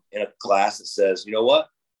him in a class that says, you know what?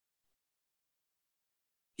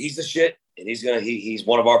 He's the shit, and he's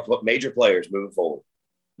one of our major players moving forward.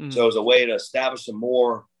 So it was a way to establish some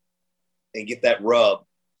more and get that rub.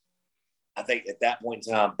 I think at that point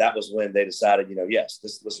in time, that was when they decided, yes,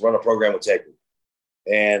 let's run a program with Taker.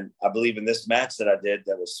 And I believe in this match that I did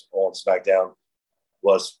that was on SmackDown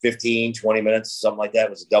was 15, 20 minutes, something like that.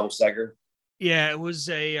 It was a double stagger. Yeah, it was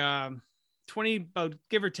a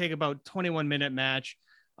give or take about 21-minute match.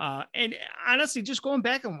 And honestly, just going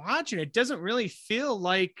back and watching it doesn't really feel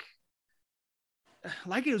like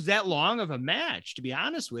it was that long of a match, to be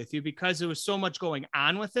honest with you, because there was so much going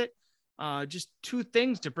on with it. Just two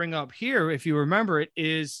things to bring up here, if you remember it,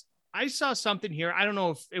 is I saw something here. I don't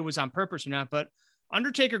know if it was on purpose or not, but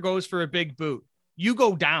Undertaker goes for a big boot. You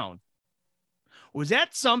go down. Was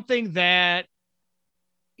that something that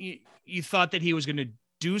you thought that he was going to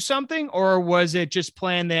do something, or was it just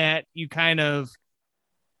planned that you kind of,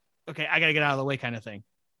 okay, I got to get out of the way kind of thing?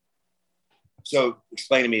 So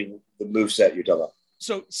explain to me the moveset you're talking about.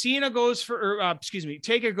 So Cena goes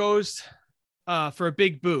Taker goes for a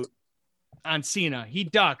big boot on Cena. He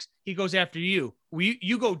ducks. He goes after you.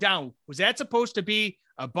 You go down. Was that supposed to be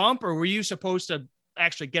a bump, or were you supposed to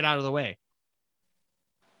actually get out of the way?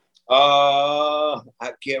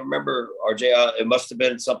 I can't remember, RJ. It must have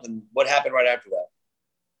been something. What happened right after that?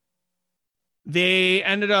 They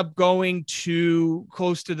ended up going to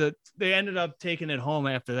close to they ended up taking it home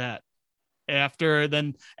after that. After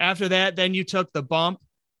that, then you took the bump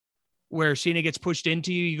where Cena gets pushed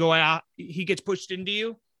into you. You go out, he gets pushed into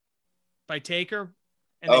you by Taker,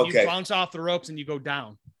 and then you bounce off the ropes and you go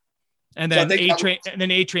down. And then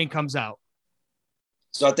A-Train comes out.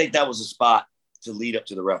 So I think that was a spot to lead up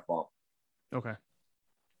to the ref bump. Okay.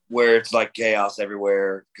 Where it's like chaos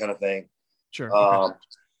everywhere kind of thing. Sure. Okay.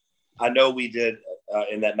 I know we did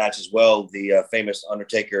in that match as well, the famous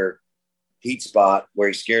Undertaker heat spot where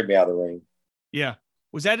he scared me out of the ring. Yeah.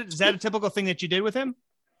 Is that a typical thing that you did with him?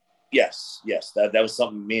 Yes. That was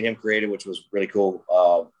something me and him created, which was really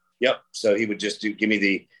cool. Yep. So he would just give me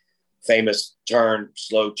the famous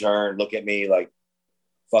slow turn, look at me like,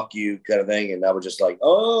 fuck you kind of thing. And I would just like,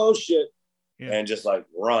 oh shit. Yeah. And just like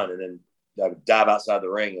run. And then I would dive outside the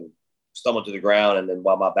ring and stumble to the ground. And then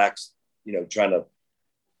while my back's, trying to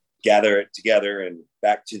gather it together and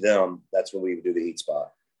back to them, that's when we would do the heat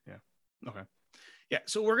spot. Yeah. Okay. Yeah.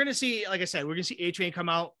 So we're going to see, like I said, we're going to see A-Train come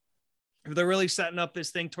out. They're really setting up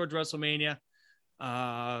this thing towards WrestleMania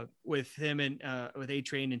with him and with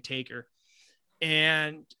A-Train and Taker.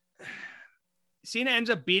 And Cena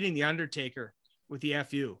ends up beating the Undertaker with the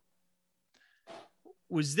FU.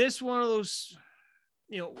 Was this one of those,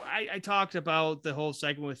 I talked about the whole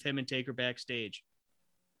segment with him and Taker backstage.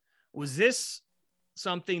 Was this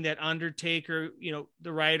something that Undertaker,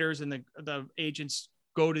 the writers and the agents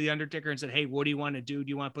go to the Undertaker and said, hey, what do you want to do? Do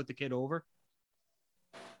you want to put the kid over?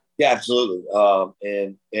 Yeah, absolutely.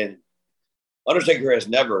 And Undertaker has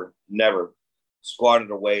never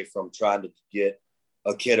squatted away from trying to get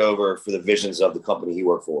a kid over for the visions of the company he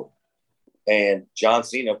worked for. And John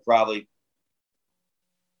Cena I'm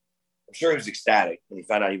sure he was ecstatic when he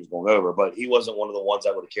found out he was going over, but he wasn't one of the ones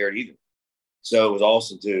that would have cared either. So it was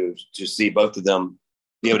awesome to see both of them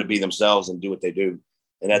be able to be themselves and do what they do.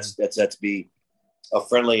 And that's to be a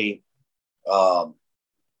friendly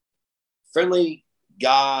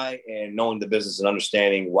guy and knowing the business and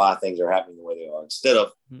understanding why things are happening the way they are, instead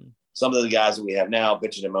of some of the guys that we have now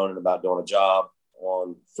bitching and moaning about doing a job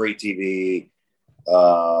on free TV.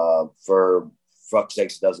 For fuck's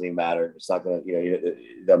sakes, it doesn't even matter. It's not going to,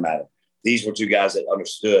 it doesn't matter. These were two guys that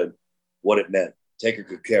understood what it meant. Taker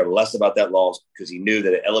could care less about that loss because he knew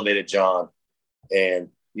that it elevated John. And,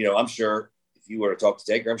 I'm sure if you were to talk to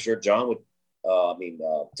Taker, I'm sure John would,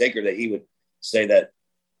 Taker, that he would say that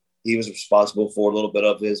he was responsible for a little bit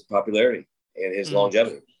of his popularity and his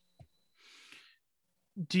longevity.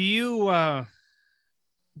 Do you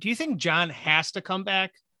think John has to come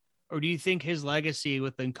back, or do you think his legacy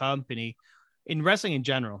within company in wrestling in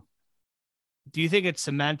general, do you think it's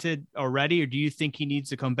cemented already, or do you think he needs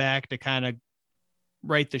to come back to kind of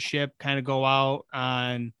right the ship, kind of go out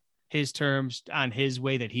on his terms, on his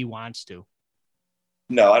way that he wants to?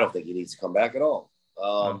 No, I don't think he needs to come back at all.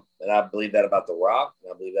 And I believe that about The Rock,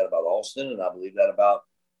 and I believe that about Austin, and I believe that about,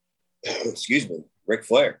 Ric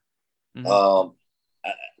Flair. Mm-hmm.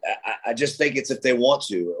 I just think it's if they want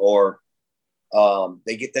to, or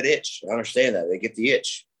they get that itch. I understand that. They get the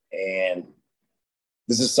itch. And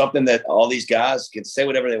this is something that all these guys can say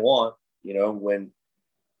whatever they want. When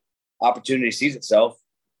opportunity sees itself,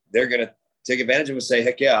 they're going to take advantage of it and say,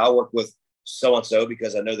 heck yeah, I'll work with so-and-so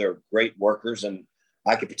because I know they're great workers and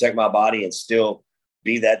I can protect my body and still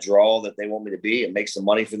be that draw that they want me to be and make some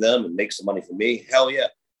money for them and make some money for me. Hell yeah.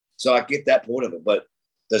 So I get that point of it. But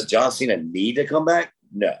does John Cena need to come back?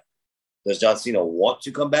 No. Does John Cena want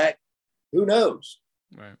to come back? Who knows?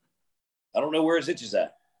 Right. I don't know where his itch is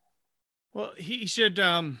at. Well, he should,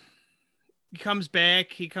 he comes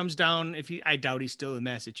back, he comes down. I doubt he's still in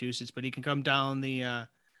Massachusetts, but he can come down the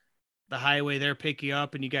highway there, pick you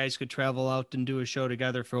up, and you guys could travel out and do a show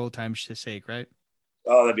together for old times' sake, right?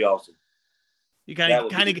 Oh, that'd be awesome. You That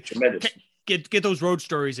kind would be of tremendous. get those road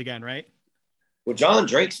stories again, right? Well, John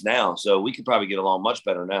drinks now, so we could probably get along much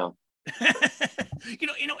better now.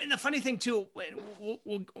 And the funny thing too,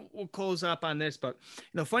 we'll close up on this, but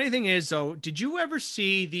the funny thing is though, did you ever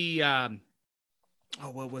see the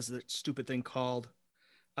what was the stupid thing called?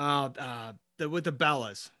 With the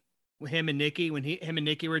Bellas, with him and Nikki, when him and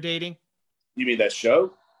Nikki were dating. You mean that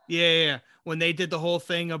show? Yeah. When they did the whole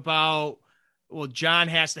thing about, well, John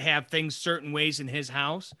has to have things certain ways in his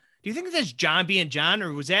house. Do you think that's John being John,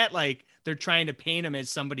 or was that like they're trying to paint him as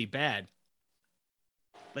somebody bad?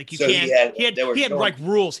 Like you So can't. He had showing, like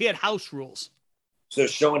rules. He had house rules. So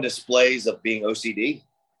showing displays of being OCD.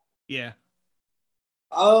 Yeah.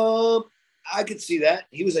 I could see that.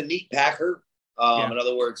 He was a neat packer. In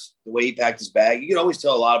other words, the way he packed his bag, you can always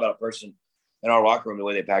tell a lot about a person in our locker room the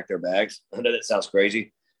way they pack their bags. I know that sounds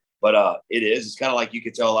crazy, but it is. It's kind of like you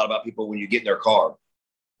can tell a lot about people when you get in their car.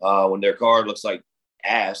 When their car looks like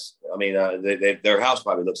ass. I mean, their house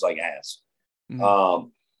probably looks like ass. Mm-hmm.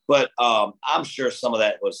 But I'm sure some of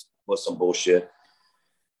that was some bullshit.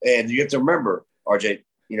 And you have to remember, RJ,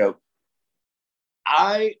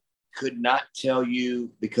 I could not tell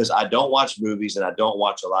you because I don't watch movies and I don't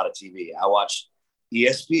watch a lot of TV. I watch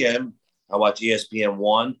ESPN. I watch ESPN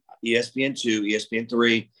 1, ESPN 2, ESPN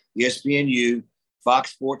 3, ESPNU,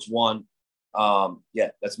 Fox Sports 1.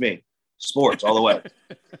 That's me. Sports all the way.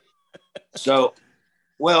 So,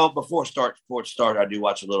 before sports start, I do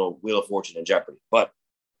watch a little Wheel of Fortune and Jeopardy. But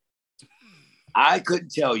I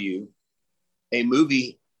couldn't tell you a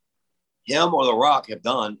movie him or The Rock have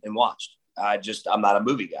done and watched. I'm not a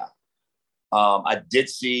movie guy. I did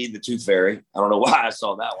see The Tooth Fairy. I don't know why I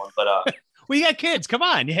saw that one, but well, you got kids. Come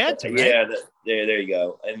on, you had to. Right? Yeah, there you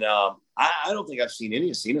go. And I don't think I've seen any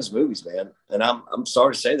of Cena's movies, man. And I'm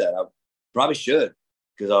sorry to say that. I probably should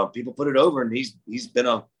because people put it over, and he's been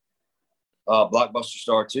a blockbuster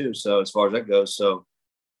star too. So as far as that goes,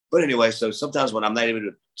 but anyway, so sometimes when I'm not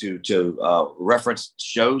able to reference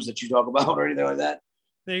shows that you talk about or anything like that,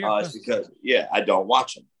 it's because I don't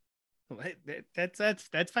watch them.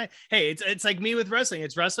 That's fine. Hey, it's like me with wrestling.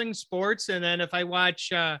 It's wrestling, sports, and then if I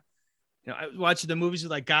watch, I watch the movies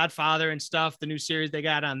with like Godfather and stuff. The new series they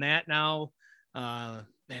got on that now.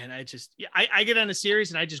 Man, I get on a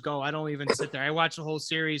series and I just go. I don't even sit there. I watch the whole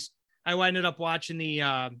series. I ended up watching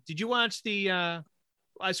the. Did you watch the?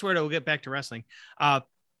 I swear we'll get back to wrestling. The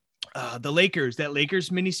Lakers, that Lakers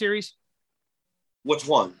miniseries. Which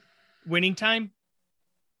one? Winning Time.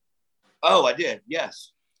 Oh, I did.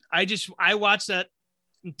 Yes. I watched that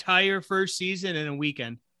entire first season in a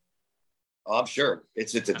weekend. Oh, I'm sure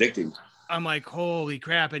it's addicting. I'm like, holy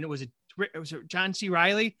crap. And it was John C.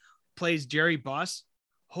 Reilly plays Jerry Buss.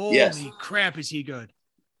 Holy crap. Is he good?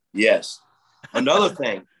 Yes. Another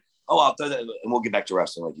thing. I'll throw that and we'll get back to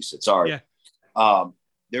wrestling. Like you said, sorry. Yeah.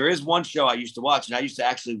 There is one show I used to watch and I used to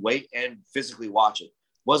actually wait and physically watch it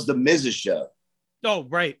was the Mrs. Show. Oh,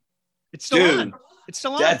 right. It's still on. It's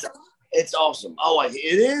still on. It's awesome. Oh, it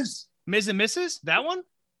is? Ms. and Mrs.? That one?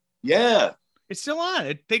 Yeah. It's still on.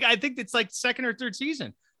 I think it's like second or third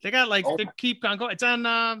season. They got they keep on going. It's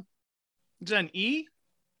on E.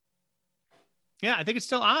 Yeah, I think it's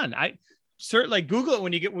still on. I certainly Google it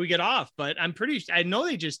when we get off, but I know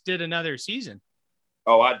they just did another season.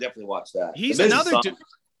 Oh, I definitely watched that. He's another dude.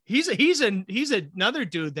 He's another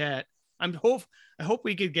dude that I hope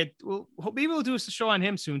we could get. Maybe we'll do a show on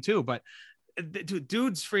him soon too, but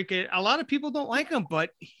dude's freaking. A lot of people don't like him, but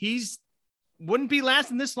wouldn't be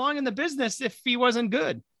lasting this long in the business if he wasn't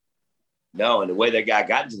good. No, and the way that guy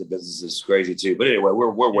got into the business is crazy too. But anyway,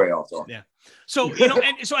 we're way off. Yeah. So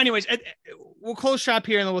anyways, we'll close shop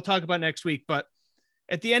here and then we'll talk about next week. But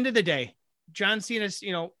at the end of the day, John Cena,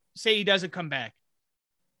 say he doesn't come back.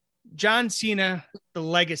 John Cena, the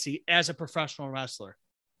legacy as a professional wrestler.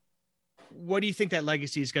 What do you think that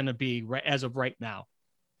legacy is going to be as of right now?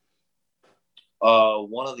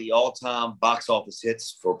 One of the all-time box office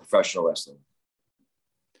hits for professional wrestling.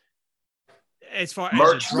 As far as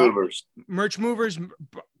merch movers,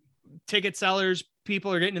 ticket sellers,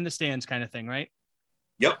 people are getting in the stands kind of thing, right?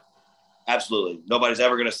 Yep, absolutely. Nobody's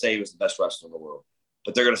ever going to say he was the best wrestler in the world,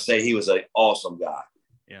 but they're going to say he was an awesome guy.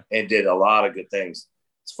 Yeah, and did a lot of good things.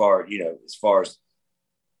 As far as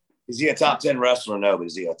is he a top 10 wrestler? No, but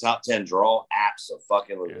is he a top 10 draw?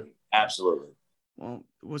 Absolutely. Yeah. Absolutely. Well,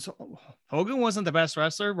 Hogan wasn't the best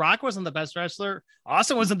wrestler. Rock wasn't the best wrestler.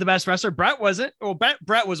 Austin wasn't the best wrestler. Brett wasn't. Well,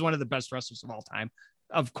 Brett was one of the best wrestlers of all time,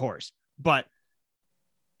 of course. But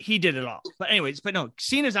he did it all. But anyways, no,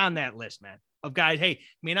 Cena's on that list, man, of guys. Hey,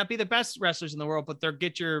 may not be the best wrestlers in the world, but they'll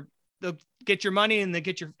get your money and they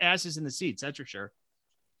get your asses in the seats. That's for sure.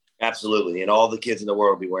 Absolutely. And all the kids in the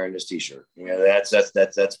world will be wearing this t-shirt.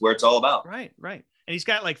 That's where it's all about. Right. And he's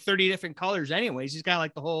got like 30 different colors anyways. He's got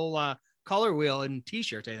like the whole color wheel in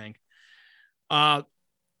t-shirts, I think.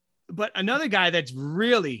 But another guy that's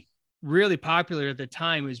really, really popular at the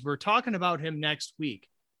time is we're talking about him next week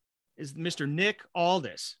is Mr. Nick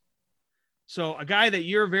Aldis. So a guy that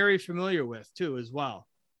you're very familiar with too, as well.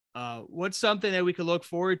 What's something that we could look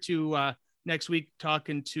forward to next week,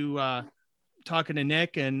 talking to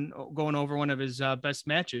Nick and going over one of his best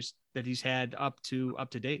matches that he's had up to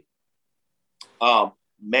date?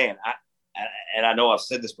 Man, I know I've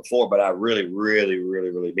said this before, but I really, really, really,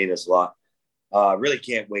 really mean this a lot. I really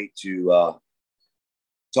can't wait to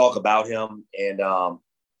talk about him. And I'll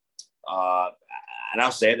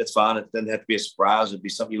say it, it's fine. It doesn't have to be a surprise. It'd be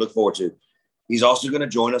something you look forward to. He's also going to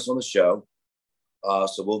join us on the show.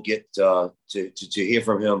 So we'll get to hear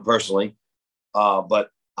from him personally. But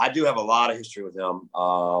I do have a lot of history with him.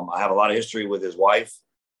 I have a lot of history with his wife,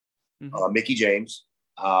 Mickie James.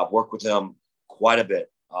 I've worked with him quite a bit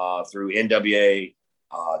through NWA,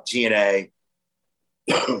 TNA.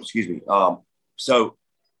 Excuse me.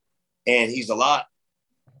 And he's a lot,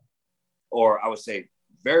 or I would say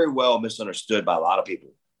very well misunderstood by a lot of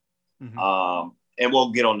people. And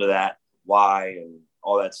we'll get onto that, why and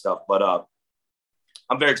all that stuff. But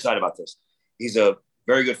I'm very excited about this. He's a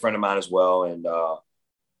very good friend of mine as well. And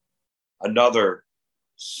another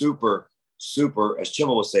super, as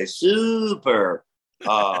Chimel would say, super,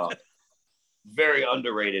 very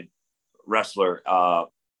underrated wrestler.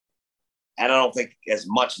 And I don't think as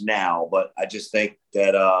much now, but I just think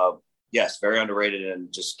that, yes, very underrated,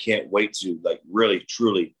 and just can't wait to like really,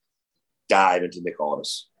 truly dive into Nick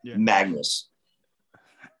Aldis. Yeah. Magnus.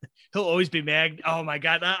 He'll always be Oh my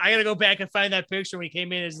God. I got to go back and find that picture when he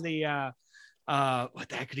came in as the, what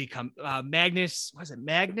the heck could he come? Magnus, was it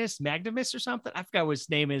Magnimus or something? I forgot what his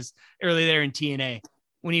name is early there in TNA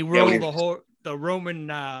when he ruled the Roman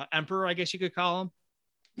emperor, I guess you could call him.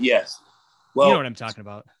 Yes. Well, you know what I'm talking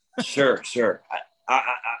about. Sure.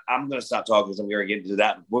 I'm going to stop talking because I'm going to get into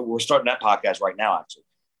that. We're starting that podcast right now, actually.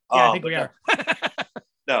 Yeah, I think we are.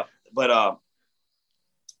 No, but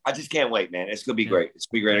I just can't wait, man. It's going to be great. It's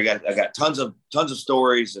going to be great. I got tons of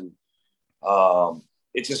stories, and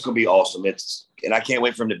it's just going to be awesome. And I can't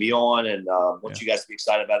wait for him to be on, and want you guys to be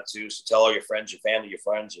excited about it too. So tell all your friends, your family, your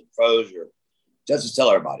friends, your foes, just tell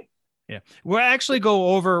everybody. Yeah, we're going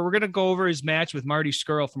to go over his match with Marty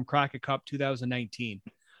Scurll from Crockett Cup 2019.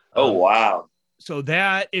 Oh, wow. So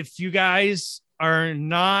that, if you guys are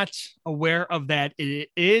not aware of that, it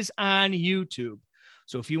is on YouTube.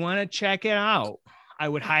 So if you want to check it out, I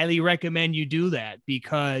would highly recommend you do that,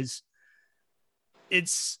 because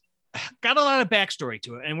it's got a lot of backstory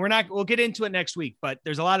to it. And we'll get into it next week, but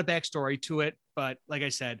there's a lot of backstory to it. But like I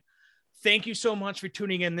said, thank you so much for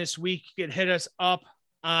tuning in this week. You can hit us up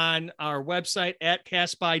on our website at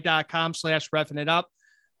castby.com/reffingitup.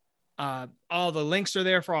 All the links are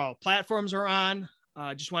there for all platforms are on.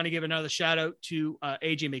 Just want to give another shout out to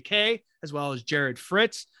AJ McKay as well as Jared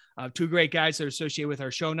Fritz, two great guys that are associated with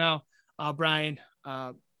our show now. Brian,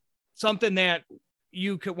 something that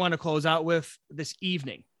you could want to close out with this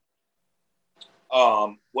evening.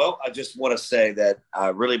 Well, I just want to say that I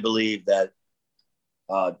really believe that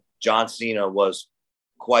John Cena was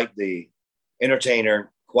quite the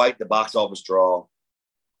entertainer, quite the box office draw.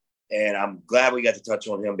 And I'm glad we got to touch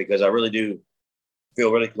on him, because I really do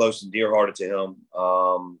feel really close and dear-hearted to him.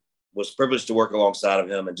 Was privileged to work alongside of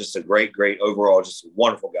him, and just a great overall, just a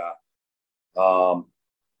wonderful guy.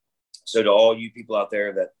 So to all you people out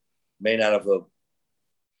there that may not have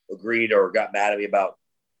agreed or got mad at me about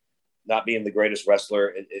not being the greatest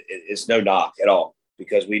wrestler, it's no knock at all,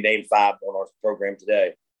 because we named 5 on our program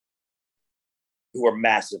today who are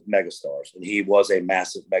massive megastars, and he was a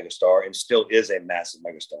massive megastar and still is a massive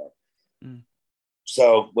megastar.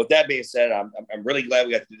 So with that being said, I'm really glad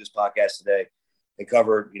we got to do this podcast today and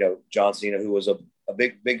cover, John Cena, who was a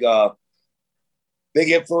big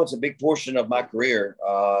influence, a big portion of my career.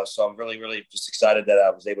 So I'm really, really just excited that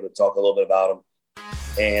I was able to talk a little bit about him.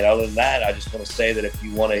 And other than that, I just want to say that if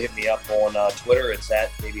you want to hit me up on Twitter, it's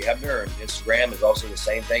at Baby Hebner, and Instagram is also the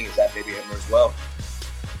same thing, it's at Baby Hebner as well.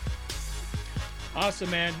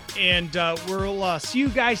 Awesome, man. And we'll see you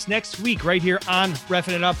guys next week right here on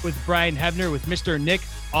Reffing It Up with Brian Hebner with Mr. Nick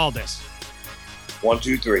Aldis. 1,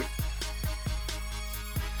 2, 3.